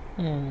behwe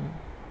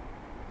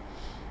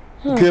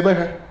nke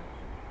behwe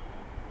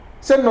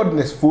say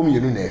nodness for me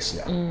na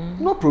esia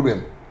no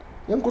problem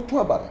yenko to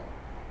aba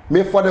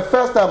me for the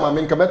first time I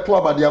mean ka beto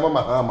aba dia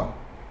mama hama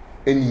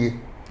enie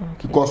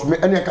because me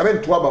enia ka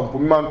beto aba mpo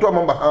me to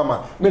mama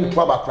hama me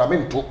to aba kra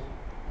me to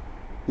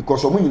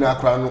because omu nyina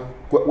kra no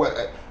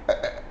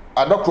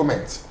a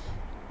document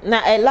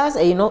na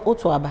last you know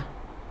oto aba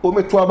o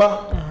me to aba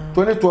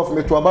 2012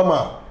 me to aba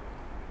ma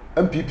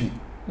MPP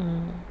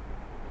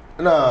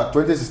na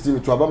 2016 me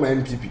to aba ma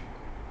NPP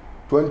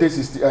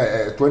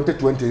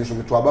 2020 so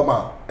me to aba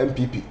ma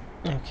MPP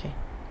okay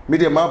me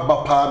de ma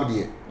ba pa me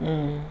de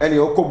ene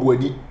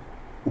okobuadi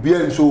obi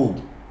en so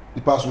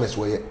the passes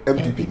were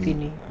MPP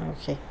ni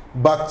okay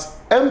but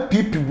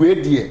MPP we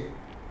de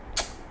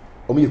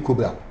o me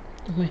kobra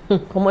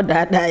komo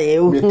dada e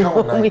o me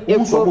ka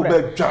na so bo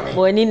be dwane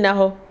bo ni na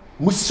ho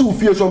musi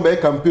ufie so be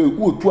campaign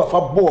wo tu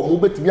afa bo mo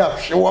betimi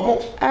ahwe wo mo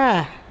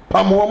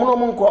pa mo no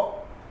mo nko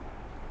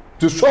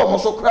to so mo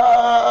so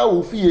kra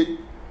ofie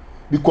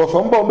because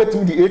on ba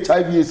betimi the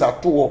HIV is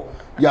at all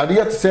ya dey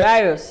to say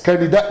virus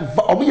candidate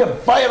omo ye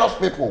virus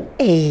people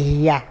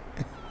yeah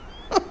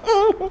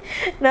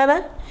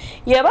nana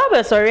ye ba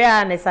be sorry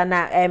anesa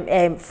na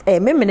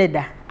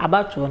memeneda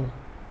about one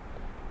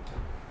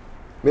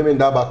meme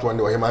nda about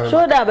one o hema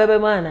show da bebe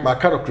man ma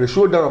karo kre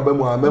show da ba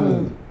mu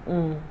amamu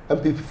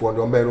MPP for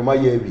the ombe no ma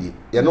ye wi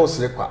ye no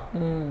sere kwa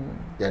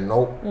ye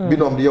no bi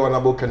no mde ye wana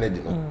bo Kennedy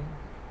no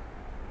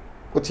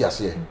what you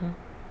say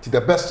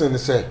the best thing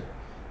is say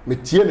me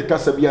tie ne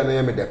kasa bia na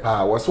ye me de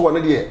pa wo so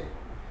wona de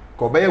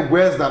ko be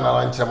worse than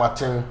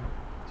aranchematen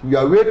you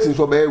are waiting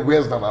so be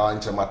worse than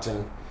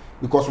aranchematen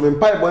because me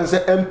pai bon say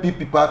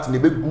MPP party ne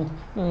begu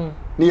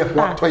ne ye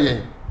ho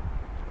atoyen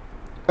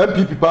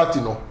MPP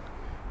party no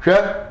hwe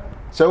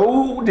se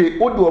wo de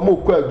o mo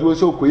kwa duo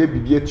so koye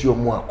bibie tio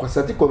mo a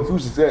kwasati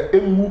confuse say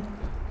enwu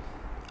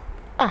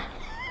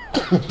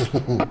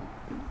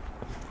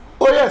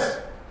oh yes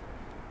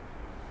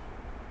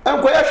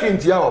en koya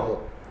hwintia obo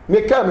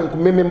me ka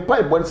me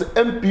pai bon say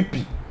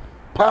MPP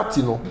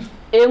party no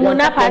enwu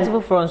na party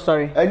for front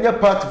sorry enya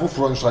party for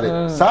front sorry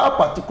sa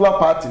particular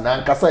party na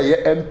nkasa ye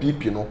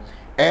MPP no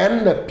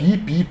en na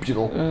PPP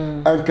no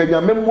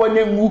ankanya memwo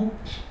nyenwu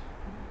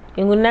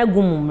enwu na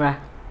gumumra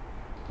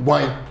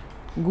wine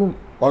gum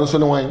on so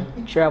no wine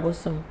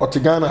shirabosom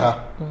otigana ha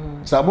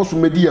sa boso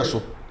medi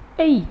yeso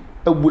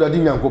aburade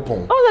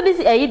nyankopon also this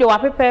de wa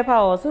prepare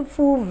o so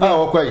full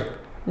okwai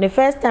the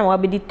first time wa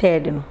be the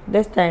third no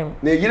this time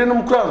na yire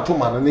num kra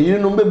ntoma na yire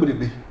num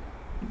bebrebe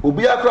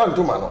obi akra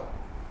ntoma no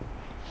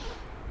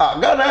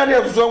Ghana ya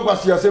ne so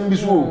nkwasi asem bi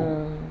so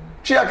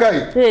chi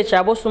akai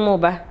shirabosom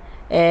ba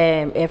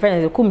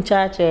friends kum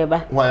cha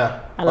ba waya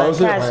ala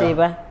cha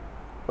ba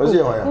Ozi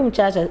e hoya. Kum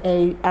chacha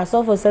I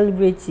saw for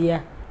celebrate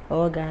here.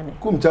 Oh Ghana.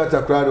 Kum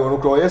chacha kra de ono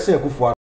kra o yesi akufo